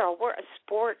said, Carol, we're a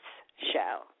sports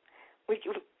show. We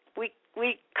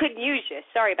we couldn't use you.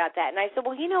 Sorry about that. And I said,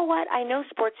 well, you know what? I know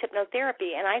sports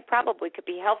hypnotherapy, and I probably could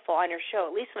be helpful on your show.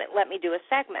 At least let me do a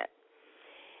segment.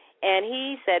 And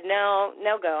he said, no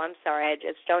go. I'm sorry. I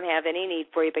just don't have any need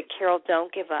for you. But, Carol,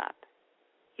 don't give up.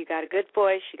 You got a good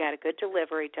voice. You got a good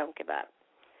delivery. Don't give up.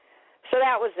 So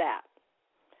that was that.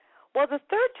 Well, the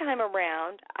third time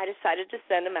around, I decided to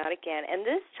send him out again. And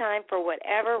this time, for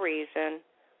whatever reason,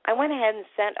 I went ahead and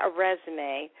sent a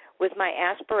resume with my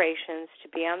aspirations to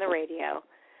be on the radio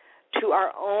to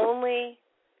our only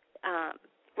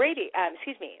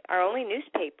our only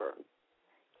newspaper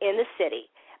in the city.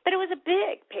 But it was a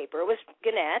big paper. It was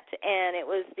Gannett, and it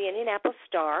was the Indianapolis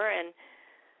Star, and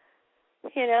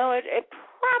it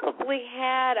probably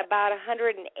had about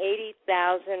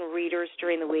 180,000 readers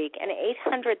during the week and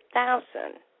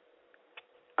 800,000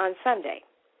 on Sunday.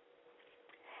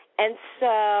 And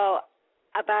so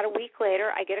about a week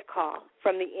later, I get a call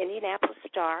from the Indianapolis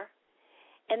Star,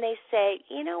 and they say,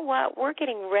 you know what, we're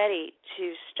getting ready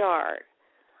to start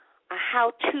a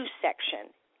how-to section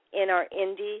in our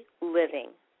Indy Living.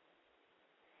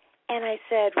 And I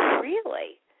said,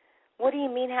 really? What do you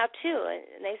mean how-to?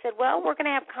 And they said, well, we're going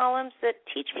to have columns that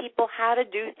teach people how to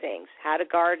do things, how to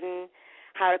garden,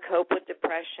 how to cope with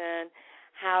depression,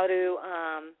 how to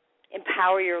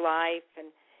empower your life.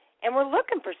 And we're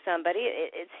looking for somebody.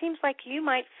 It seems like you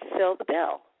might fill the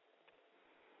bill.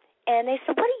 And they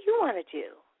said, what do you want to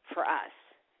do for us?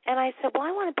 And I said, well,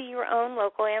 I want to be your own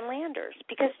local Ann Landers,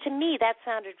 because to me that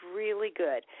sounded really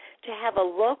good, to have a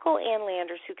local Ann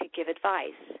Landers who could give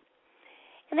advice.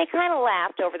 And they kind of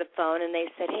laughed over the phone, and they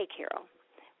said, hey, Carol,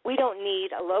 we don't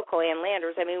need a local Ann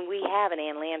Landers. I mean, we have an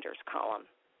Ann Landers column.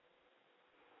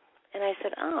 And I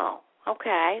said, oh,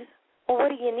 okay. Well, what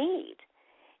do you need?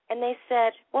 And they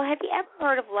said, well, have you ever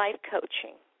heard of life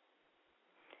coaching?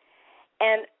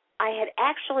 And I had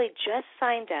actually just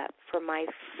signed up for my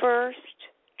first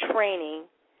training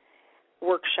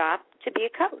workshop to be a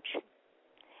coach.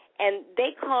 And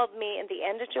they called me at the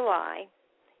end of July,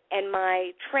 and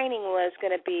my training was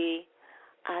going to be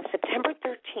September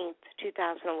 13th,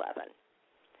 2011.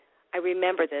 I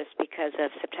remember this because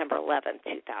of September 11th,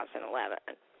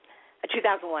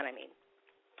 2001, I mean.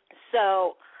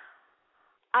 So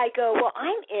I go, well,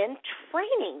 I'm in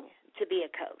training to be a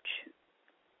coach.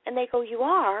 And they go, you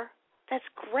are? That's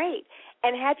great.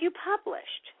 And have you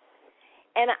published?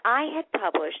 And I had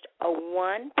published a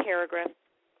one-paragraph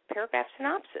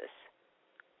synopsis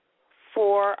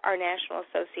for our national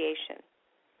association.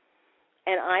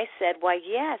 And I said, why,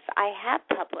 yes, I have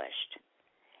published.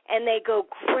 And they go,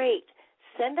 great.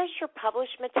 Send us your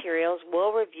published materials.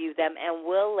 We'll review them, and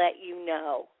we'll let you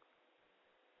know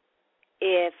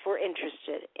if we're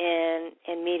interested in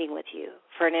meeting with you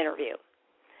for an interview.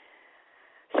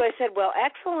 So I said, well,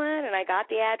 excellent, and I got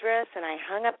the address, and I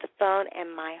hung up the phone,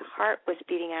 and my heart was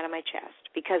beating out of my chest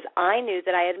because I knew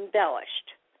that I had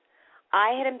embellished.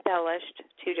 I had embellished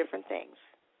two different things.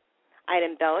 I had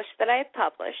embellished that I had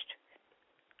published,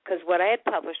 because what I had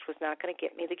published was not going to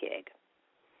get me the gig.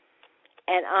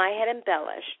 And I had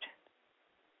embellished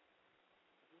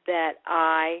that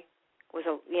I was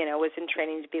in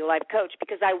training to be a life coach,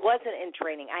 because I wasn't in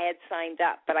training. I had signed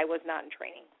up, but I was not in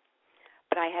training.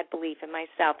 But I had belief in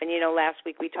myself. And, last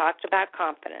week we talked about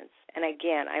confidence. And,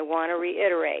 again, I want to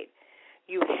reiterate,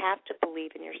 you have to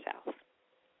believe in yourself.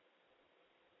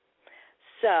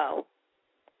 So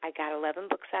I got 11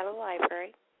 books out of the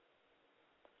library.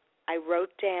 I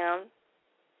wrote down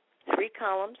 3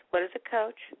 columns. What is a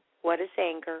coach? What is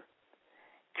anger?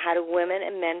 How do women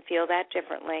and men feel that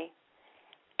differently?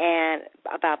 And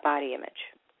about body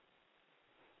image.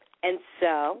 And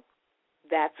so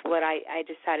that's what I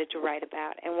decided to write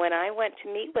about. And when I went to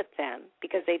meet with them,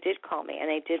 because they did call me and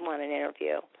they did want an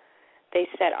interview, they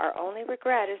said, our only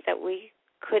regret is that we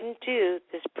couldn't do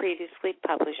this previously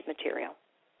published material.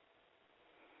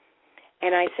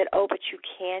 And I said, oh, but you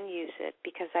can use it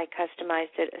because I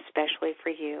customized it especially for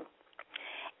you.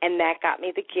 And that got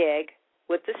me the gig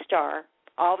with the Star.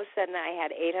 All of a sudden I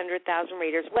had 800,000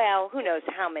 readers. Well, who knows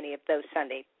how many of those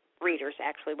Sunday readers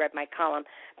actually read my column,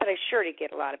 but I sure did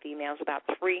get a lot of emails, about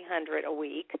 300 a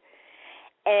week.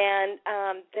 And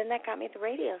then that got me the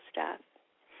radio stuff.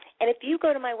 And if you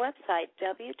go to my website,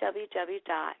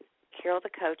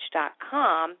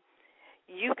 www.carolthecoach.com,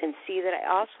 you can see that I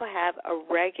also have a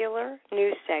regular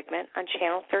news segment on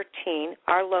Channel 13,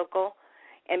 our local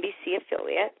NBC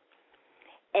affiliate,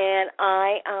 and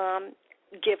I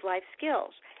give life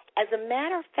skills. As a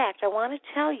matter of fact, I want to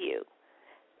tell you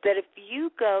that if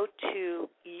you go to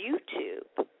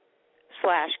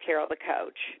YouTube/Carol the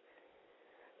Coach,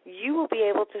 you will be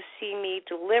able to see me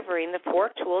delivering the 4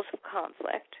 tools of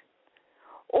conflict,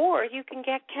 Or you can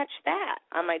catch that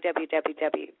on my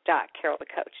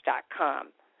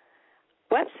www.carolthecoach.com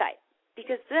website,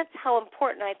 because that's how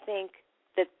important I think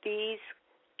that these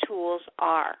tools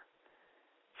are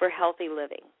for healthy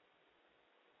living.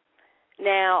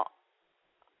 Now,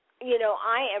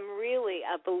 I am really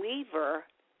a believer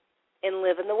in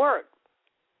living the Word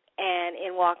and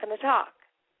in walking the talk.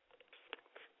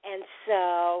 And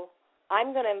so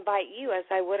I'm going to invite you, as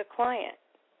I would a client,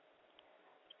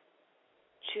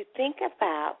 to think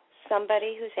about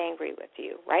somebody who's angry with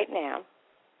you right now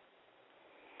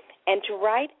and to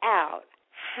write out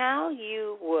how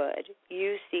you would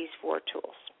use these 4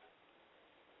 tools.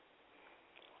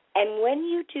 And when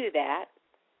you do that,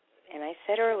 and I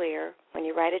said earlier, when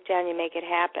you write it down, you make it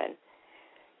happen,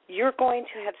 you're going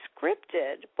to have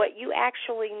scripted what you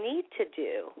actually need to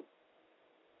do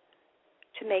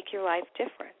to make your life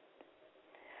different,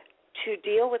 to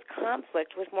deal with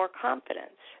conflict with more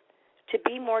confidence, to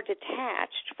be more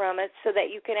detached from it so that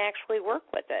you can actually work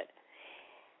with it.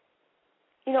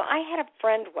 I had a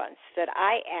friend once that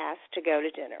I asked to go to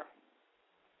dinner,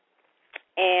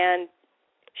 and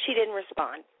she didn't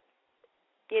respond.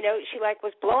 She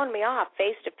was blowing me off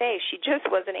face to face. She just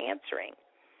wasn't answering.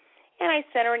 And I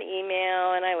sent her an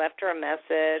email, and I left her a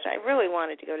message. I really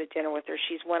wanted to go to dinner with her.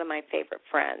 She's one of my favorite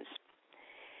friends.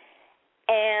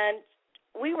 And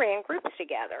we ran groups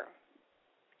together.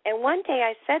 And one day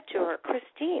I said to her,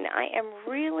 Christine, I am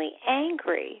really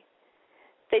angry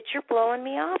that you're blowing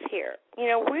me off here.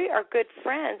 We are good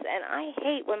friends, and I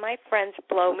hate when my friends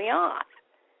blow me off.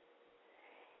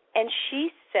 And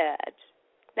she said,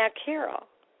 now, Carol,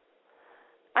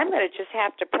 I'm going to just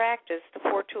have to practice the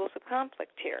 4 tools of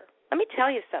conflict here. Let me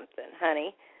tell you something,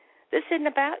 honey. This isn't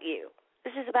about you.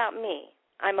 This is about me.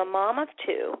 I'm a mom of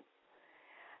 2.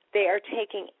 They are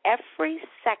taking every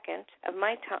second of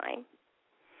my time.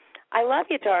 I love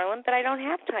you, darling, but I don't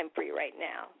have time for you right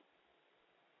now.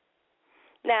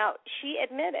 Now, she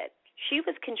admitted she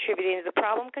was contributing to the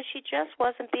problem because she just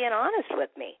wasn't being honest with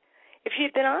me. If she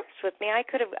had been honest with me, I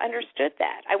could have understood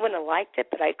that. I wouldn't have liked it,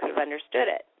 but I could have understood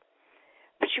it.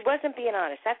 But she wasn't being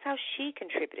honest. That's how she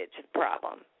contributed to the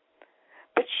problem.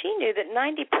 But she knew that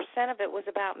 90% of it was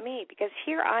about me, because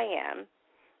here I am.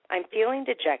 I'm feeling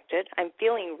dejected. I'm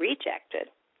feeling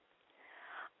rejected.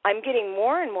 I'm getting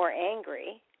more and more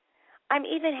angry. I'm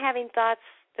even having thoughts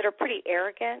that are pretty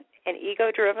arrogant and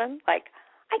ego-driven, like,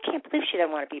 I can't believe she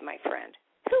doesn't want to be my friend.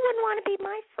 Who wouldn't want to be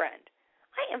my friend?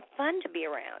 I am fun to be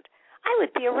around. I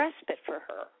would be a respite for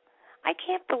her. I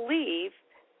can't believe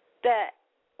that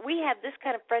we have this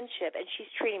kind of friendship and she's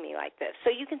treating me like this.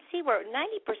 So you can see where 90%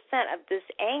 of this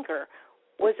anger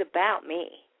was about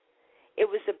me. It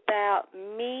was about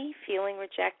me feeling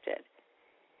rejected.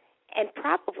 And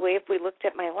probably if we looked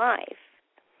at my life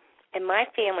and my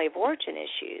family of origin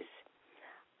issues,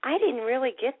 I didn't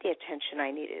really get the attention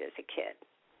I needed as a kid.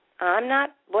 I'm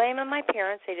not blaming my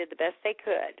parents. They did the best they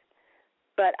could.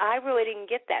 But I really didn't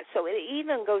get that. So it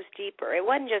even goes deeper. It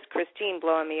wasn't just Christine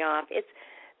blowing me off. It's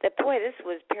that, boy, this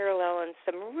was paralleling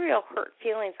some real hurt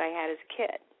feelings I had as a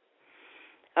kid.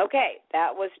 Okay, that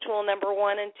was tool number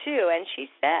 1 and 2. And she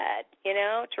said,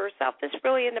 to herself, this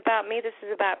really isn't about me. This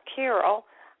is about Carol.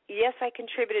 Yes, I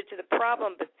contributed to the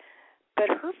problem,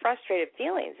 but her frustrated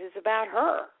feelings is about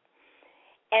her.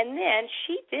 And then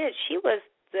she did. She was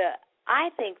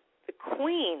I think, the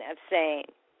queen of saying,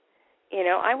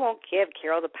 I won't give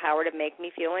Carol the power to make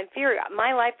me feel inferior.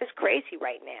 My life is crazy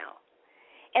right now.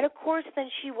 And, of course, then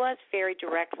she was very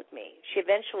direct with me. She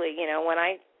eventually, when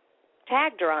I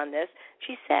tagged her on this,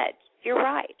 she said, you're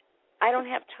right. I don't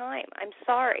have time. I'm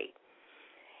sorry.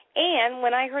 And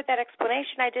when I heard that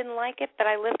explanation, I didn't like it, but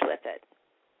I lived with it.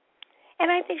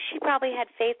 And I think she probably had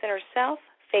faith in herself,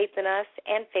 faith in us,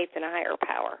 and faith in a higher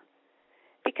power,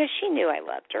 because she knew I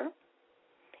loved her.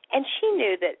 And she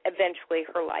knew that eventually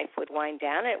her life would wind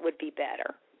down and it would be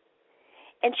better.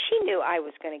 And she knew I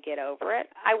was going to get over it.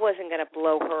 I wasn't going to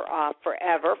blow her off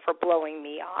forever for blowing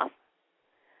me off.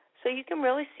 So you can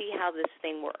really see how this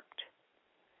thing worked.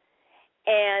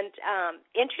 And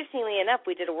interestingly enough,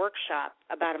 we did a workshop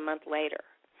about a month later.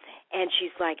 And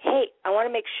she's like, hey, I want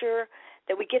to make sure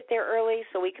that we get there early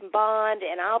so we can bond,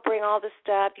 and I'll bring all the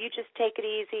stuff. You just take it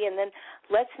easy, and then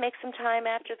let's make some time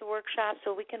after the workshop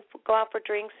so we can go out for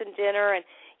drinks and dinner. And,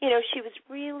 she was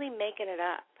really making it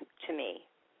up to me,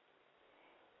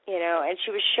 and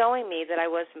she was showing me that I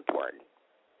was important,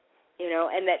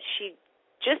 and that she,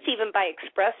 just even by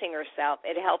expressing herself,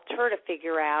 it helped her to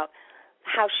figure out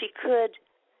how she could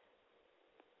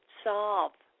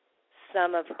solve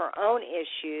some of her own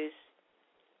issues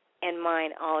and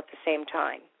mine all at the same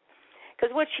time.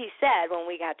 Because what she said when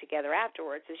we got together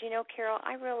afterwards is, Carol,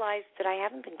 I realized that I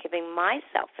haven't been giving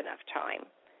myself enough time,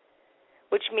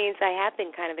 which means I have been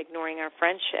kind of ignoring our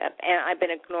friendship, and I've been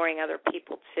ignoring other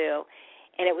people too,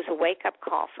 and it was a wake-up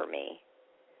call for me.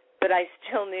 But I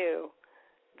still knew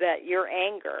that your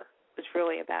anger was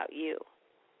really about you,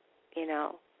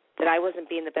 that I wasn't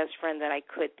being the best friend that I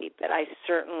could be, but I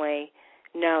certainly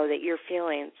know that your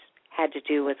feelings had to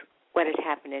do with what had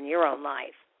happened in your own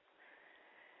life.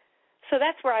 So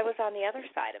that's where I was on the other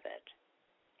side of it.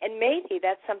 And maybe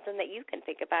that's something that you can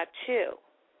think about too.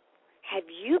 Have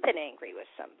you been angry with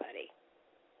somebody?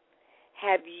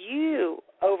 Have you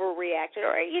overreacted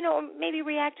or, maybe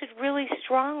reacted really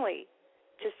strongly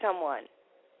to someone?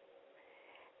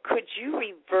 Could you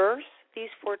reverse these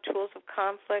 4 tools of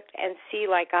conflict and see,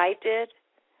 like I did,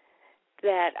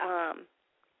 that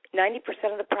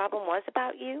 90% of the problem was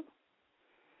about you,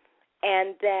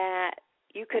 and that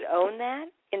you could own that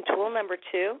in tool number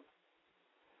 2,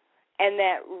 and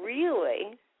that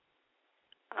really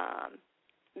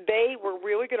they were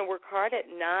really going to work hard at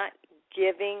not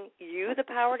giving you the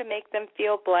power to make them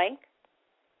feel blank,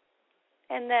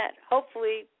 and that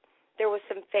hopefully there was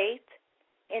some faith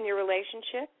in your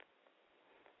relationship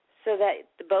so that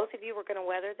the both of you were going to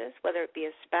weather this, whether it be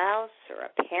a spouse or a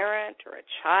parent or a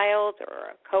child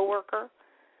or a coworker,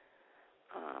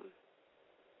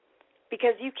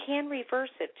 because you can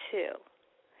reverse it too.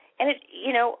 And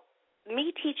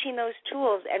me teaching those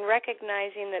tools and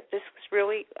recognizing that this was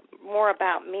really more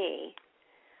about me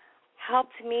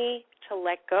helped me to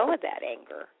let go of that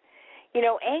anger.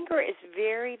 Anger is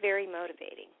very, very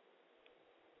motivating.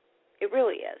 It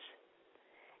really is.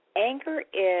 Anger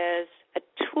is a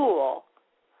tool.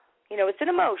 It's an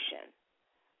emotion,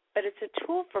 but it's a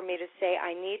tool for me to say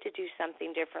I need to do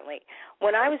something differently.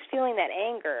 When I was feeling that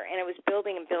anger and it was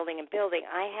building and building and building,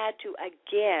 I had to,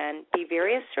 again, be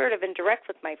very assertive and direct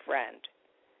with my friend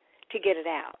to get it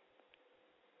out.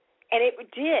 And it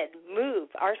did move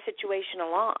our situation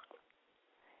along.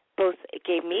 Both it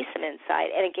gave me some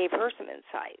insight and it gave her some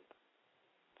insight.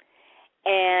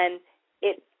 And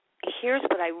here's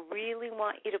what I really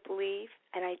want you to believe,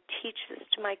 and I teach this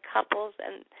to my couples,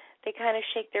 and they kind of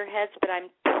shake their heads, but I'm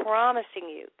promising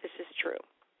you this is true.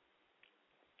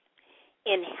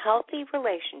 In healthy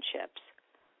relationships,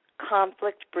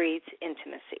 conflict breeds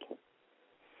intimacy.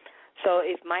 So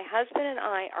if my husband and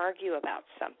I argue about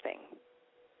something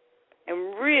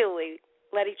and really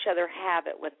let each other have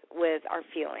it with our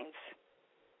feelings,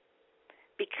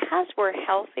 because we're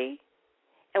healthy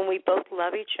and we both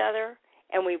love each other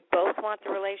and we both want the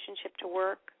relationship to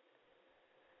work,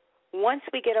 once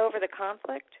we get over the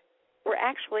conflict, we're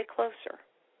actually closer.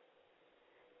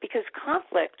 Because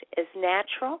conflict is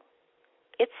natural,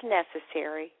 it's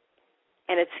necessary,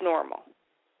 and it's normal.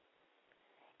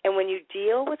 And when you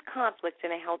deal with conflict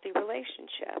in a healthy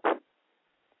relationship,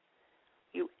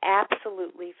 you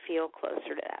absolutely feel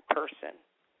closer to that person.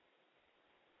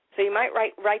 So you might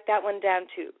write that one down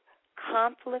too.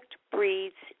 Conflict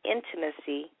breeds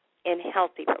intimacy in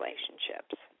healthy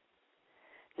relationships.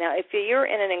 Now, if you're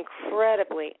in an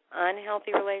incredibly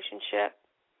unhealthy relationship,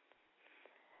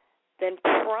 then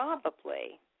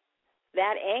probably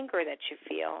that anger that you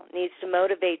feel needs to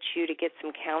motivate you to get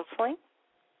some counseling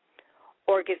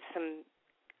or get some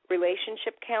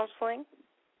relationship counseling,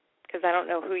 because I don't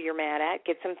know who you're mad at.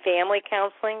 Get some family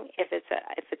counseling if it's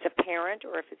a parent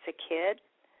or if it's a kid.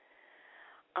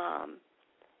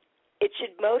 It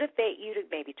should motivate you to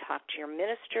maybe talk to your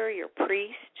minister, your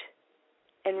priest,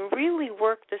 and really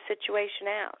work the situation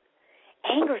out.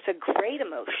 Anger is a great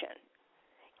emotion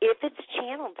if it's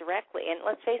channeled directly. And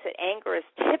let's face it, anger is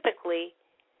typically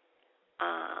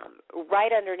right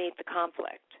underneath the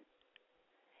conflict.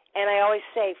 And I always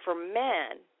say for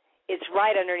men, it's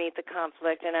right underneath the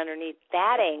conflict, and underneath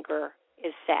that anger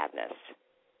is sadness.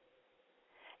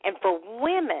 And for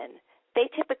women, they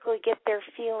typically get their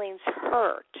feelings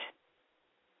hurt.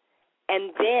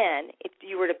 And then if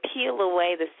you were to peel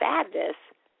away the sadness,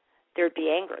 there'd be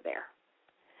anger there.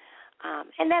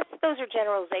 And those are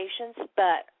generalizations,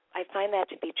 but I find that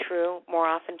to be true more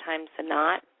oftentimes than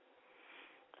not.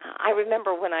 I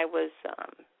remember when I was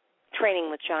training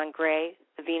with John Gray,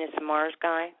 the Venus and Mars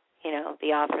guy,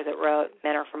 the author that wrote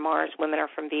Men Are From Mars, Women Are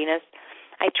From Venus.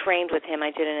 I trained with him.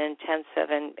 I did an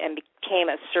intensive and became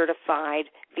a certified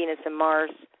Venus and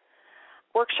Mars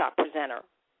workshop presenter.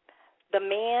 The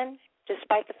man,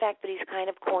 despite the fact that he's kind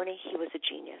of corny, he was a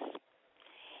genius.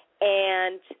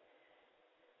 And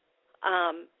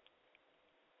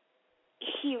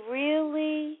he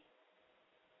really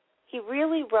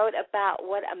wrote about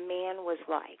what a man was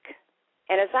like.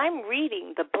 And as I'm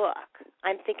reading the book,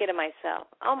 I'm thinking to myself,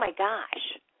 oh, my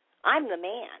gosh, I'm the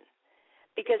man.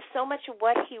 Because so much of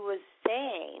what he was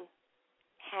saying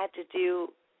had to do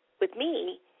with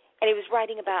me, and he was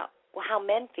writing about how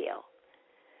men feel.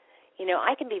 You know,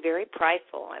 I can be very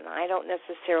prideful, and I don't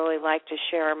necessarily like to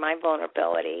share my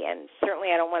vulnerability, and certainly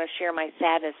I don't want to share my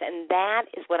sadness, and that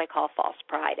is what I call false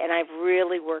pride, and I've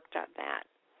really worked on that.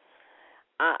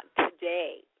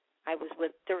 Today, I was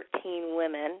with 13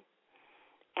 women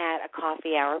at a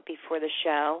coffee hour before the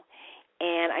show,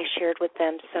 and I shared with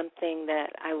them something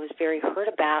that I was very hurt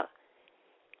about,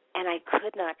 and I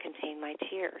could not contain my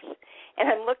tears. And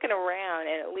I'm looking around,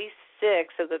 and at least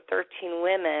 6 of the 13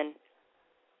 women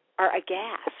are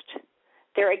aghast.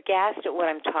 They're aghast at what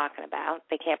I'm talking about.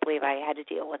 They can't believe I had to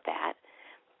deal with that.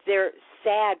 They're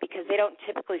sad because they don't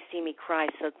typically see me cry,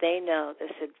 so they know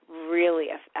this had really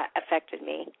affected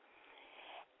me.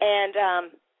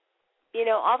 And, you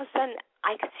know, all of a sudden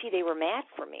I could see they were mad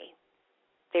for me.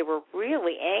 They were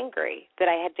really angry that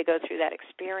I had to go through that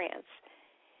experience.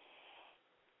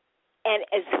 And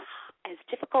as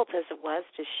difficult as it was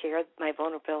to share my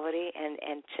vulnerability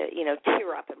and to, you know,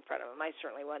 tear up in front of them, I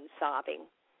certainly wasn't sobbing,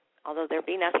 although there'd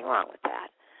be nothing wrong with that.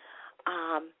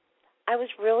 I was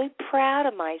really proud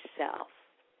of myself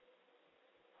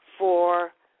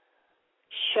for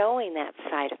showing that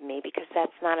side of me, because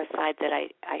that's not a side that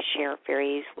I share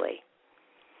very easily.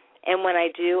 And when I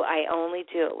do, I only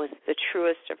do it with the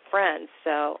truest of friends.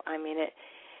 So, I mean,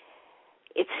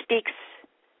 it speaks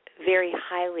very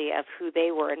highly of who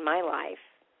they were in my life,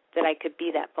 that I could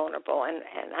be that vulnerable. And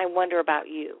I wonder about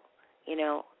you. You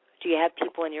know, do you have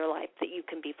people in your life that you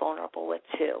can be vulnerable with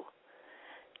too?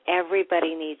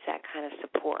 Everybody needs that kind of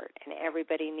support, and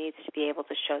everybody needs to be able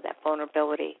to show that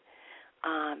vulnerability.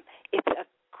 It's a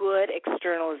good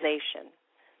externalization.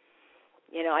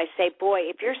 You know, I say, boy,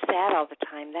 if you're sad all the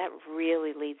time, that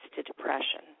really leads to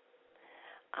depression.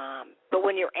 But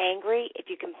when you're angry, if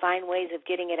you can find ways of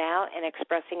getting it out and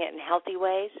expressing it in healthy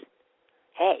ways,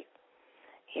 hey,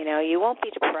 you know, you won't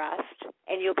be depressed,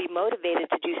 and you'll be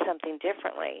motivated to do something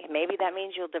differently. Maybe that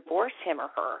means you'll divorce him or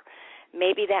her.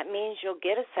 Maybe that means you'll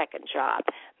get a second job.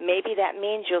 Maybe that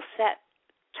means you'll set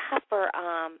tougher,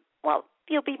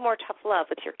 you'll be more tough love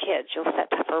with your kids. You'll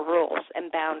set tougher rules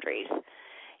and boundaries.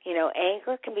 You know,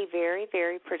 anger can be very,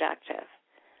 very productive,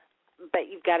 but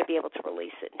you've got to be able to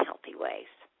release it in healthy ways.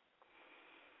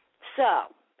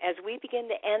 So, as we begin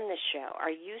to end the show, are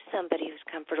you somebody who's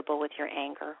comfortable with your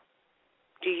anger?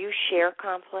 Do you share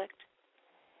conflict?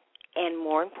 And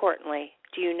more importantly,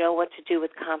 do you know what to do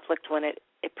with conflict when it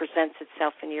presents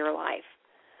itself in your life?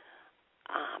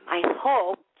 I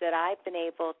hope that I've been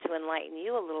able to enlighten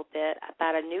you a little bit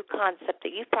about a new concept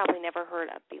that you've probably never heard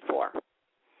of before.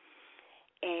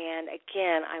 And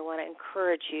again, I want to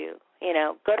encourage you, you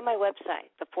know, go to my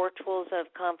website. The 4 Tools of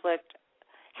Conflict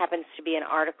happens to be an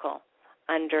article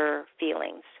under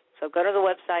feelings. So go to the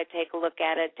website, take a look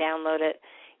at it, download it,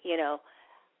 you know,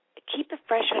 keep it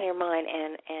fresh on your mind,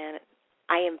 and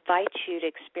I invite you to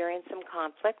experience some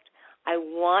conflict. I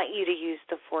want you to use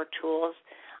the 4 tools.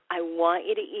 I want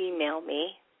you to email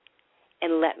me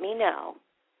and let me know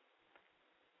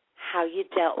how you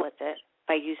dealt with it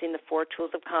by using the 4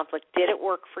 tools of conflict. Did it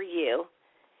work for you?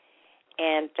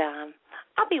 And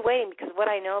I'll be waiting, because what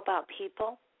I know about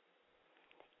people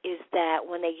is that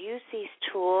when they use these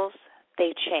tools,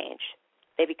 they change.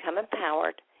 They become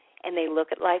empowered, and they look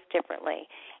at life differently.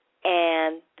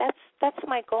 And that's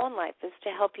my goal in life, is to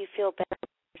help you feel better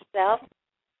about yourself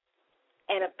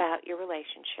and about your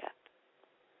relationship.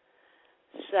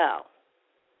 So,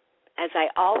 as I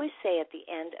always say at the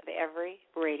end of every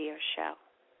radio show,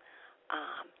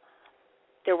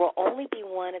 there will only be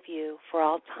one of you for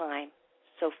all time,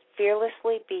 so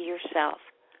fearlessly be yourself.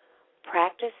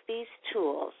 Practice these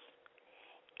tools,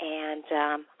 and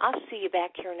I'll see you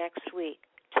back here next week,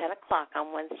 10 o'clock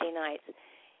on Wednesday nights.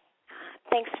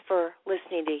 Thanks for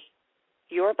listening to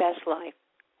Your Best Life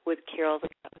with Carol the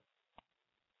Coach.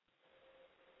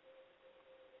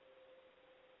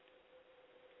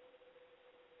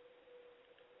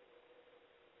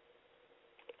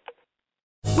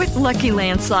 With Lucky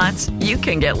Land Slots, you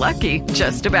can get lucky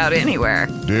just about anywhere.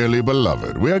 Dearly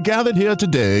beloved, we are gathered here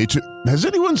today to... Has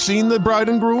anyone seen the bride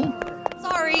and groom?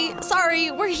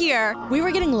 Sorry, we're here. We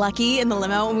were getting lucky in the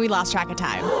limo and we lost track of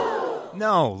time.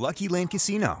 No, Lucky Land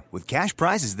Casino, with cash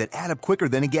prizes that add up quicker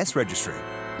than a guest registry.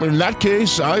 In that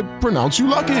case, I pronounce you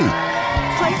lucky.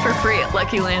 Play for free at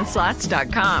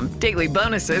LuckyLandSlots.com. Daily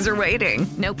bonuses are waiting.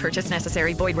 No purchase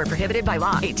necessary. Void where prohibited by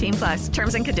law. 18+.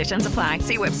 Terms and conditions apply.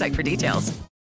 See website for details.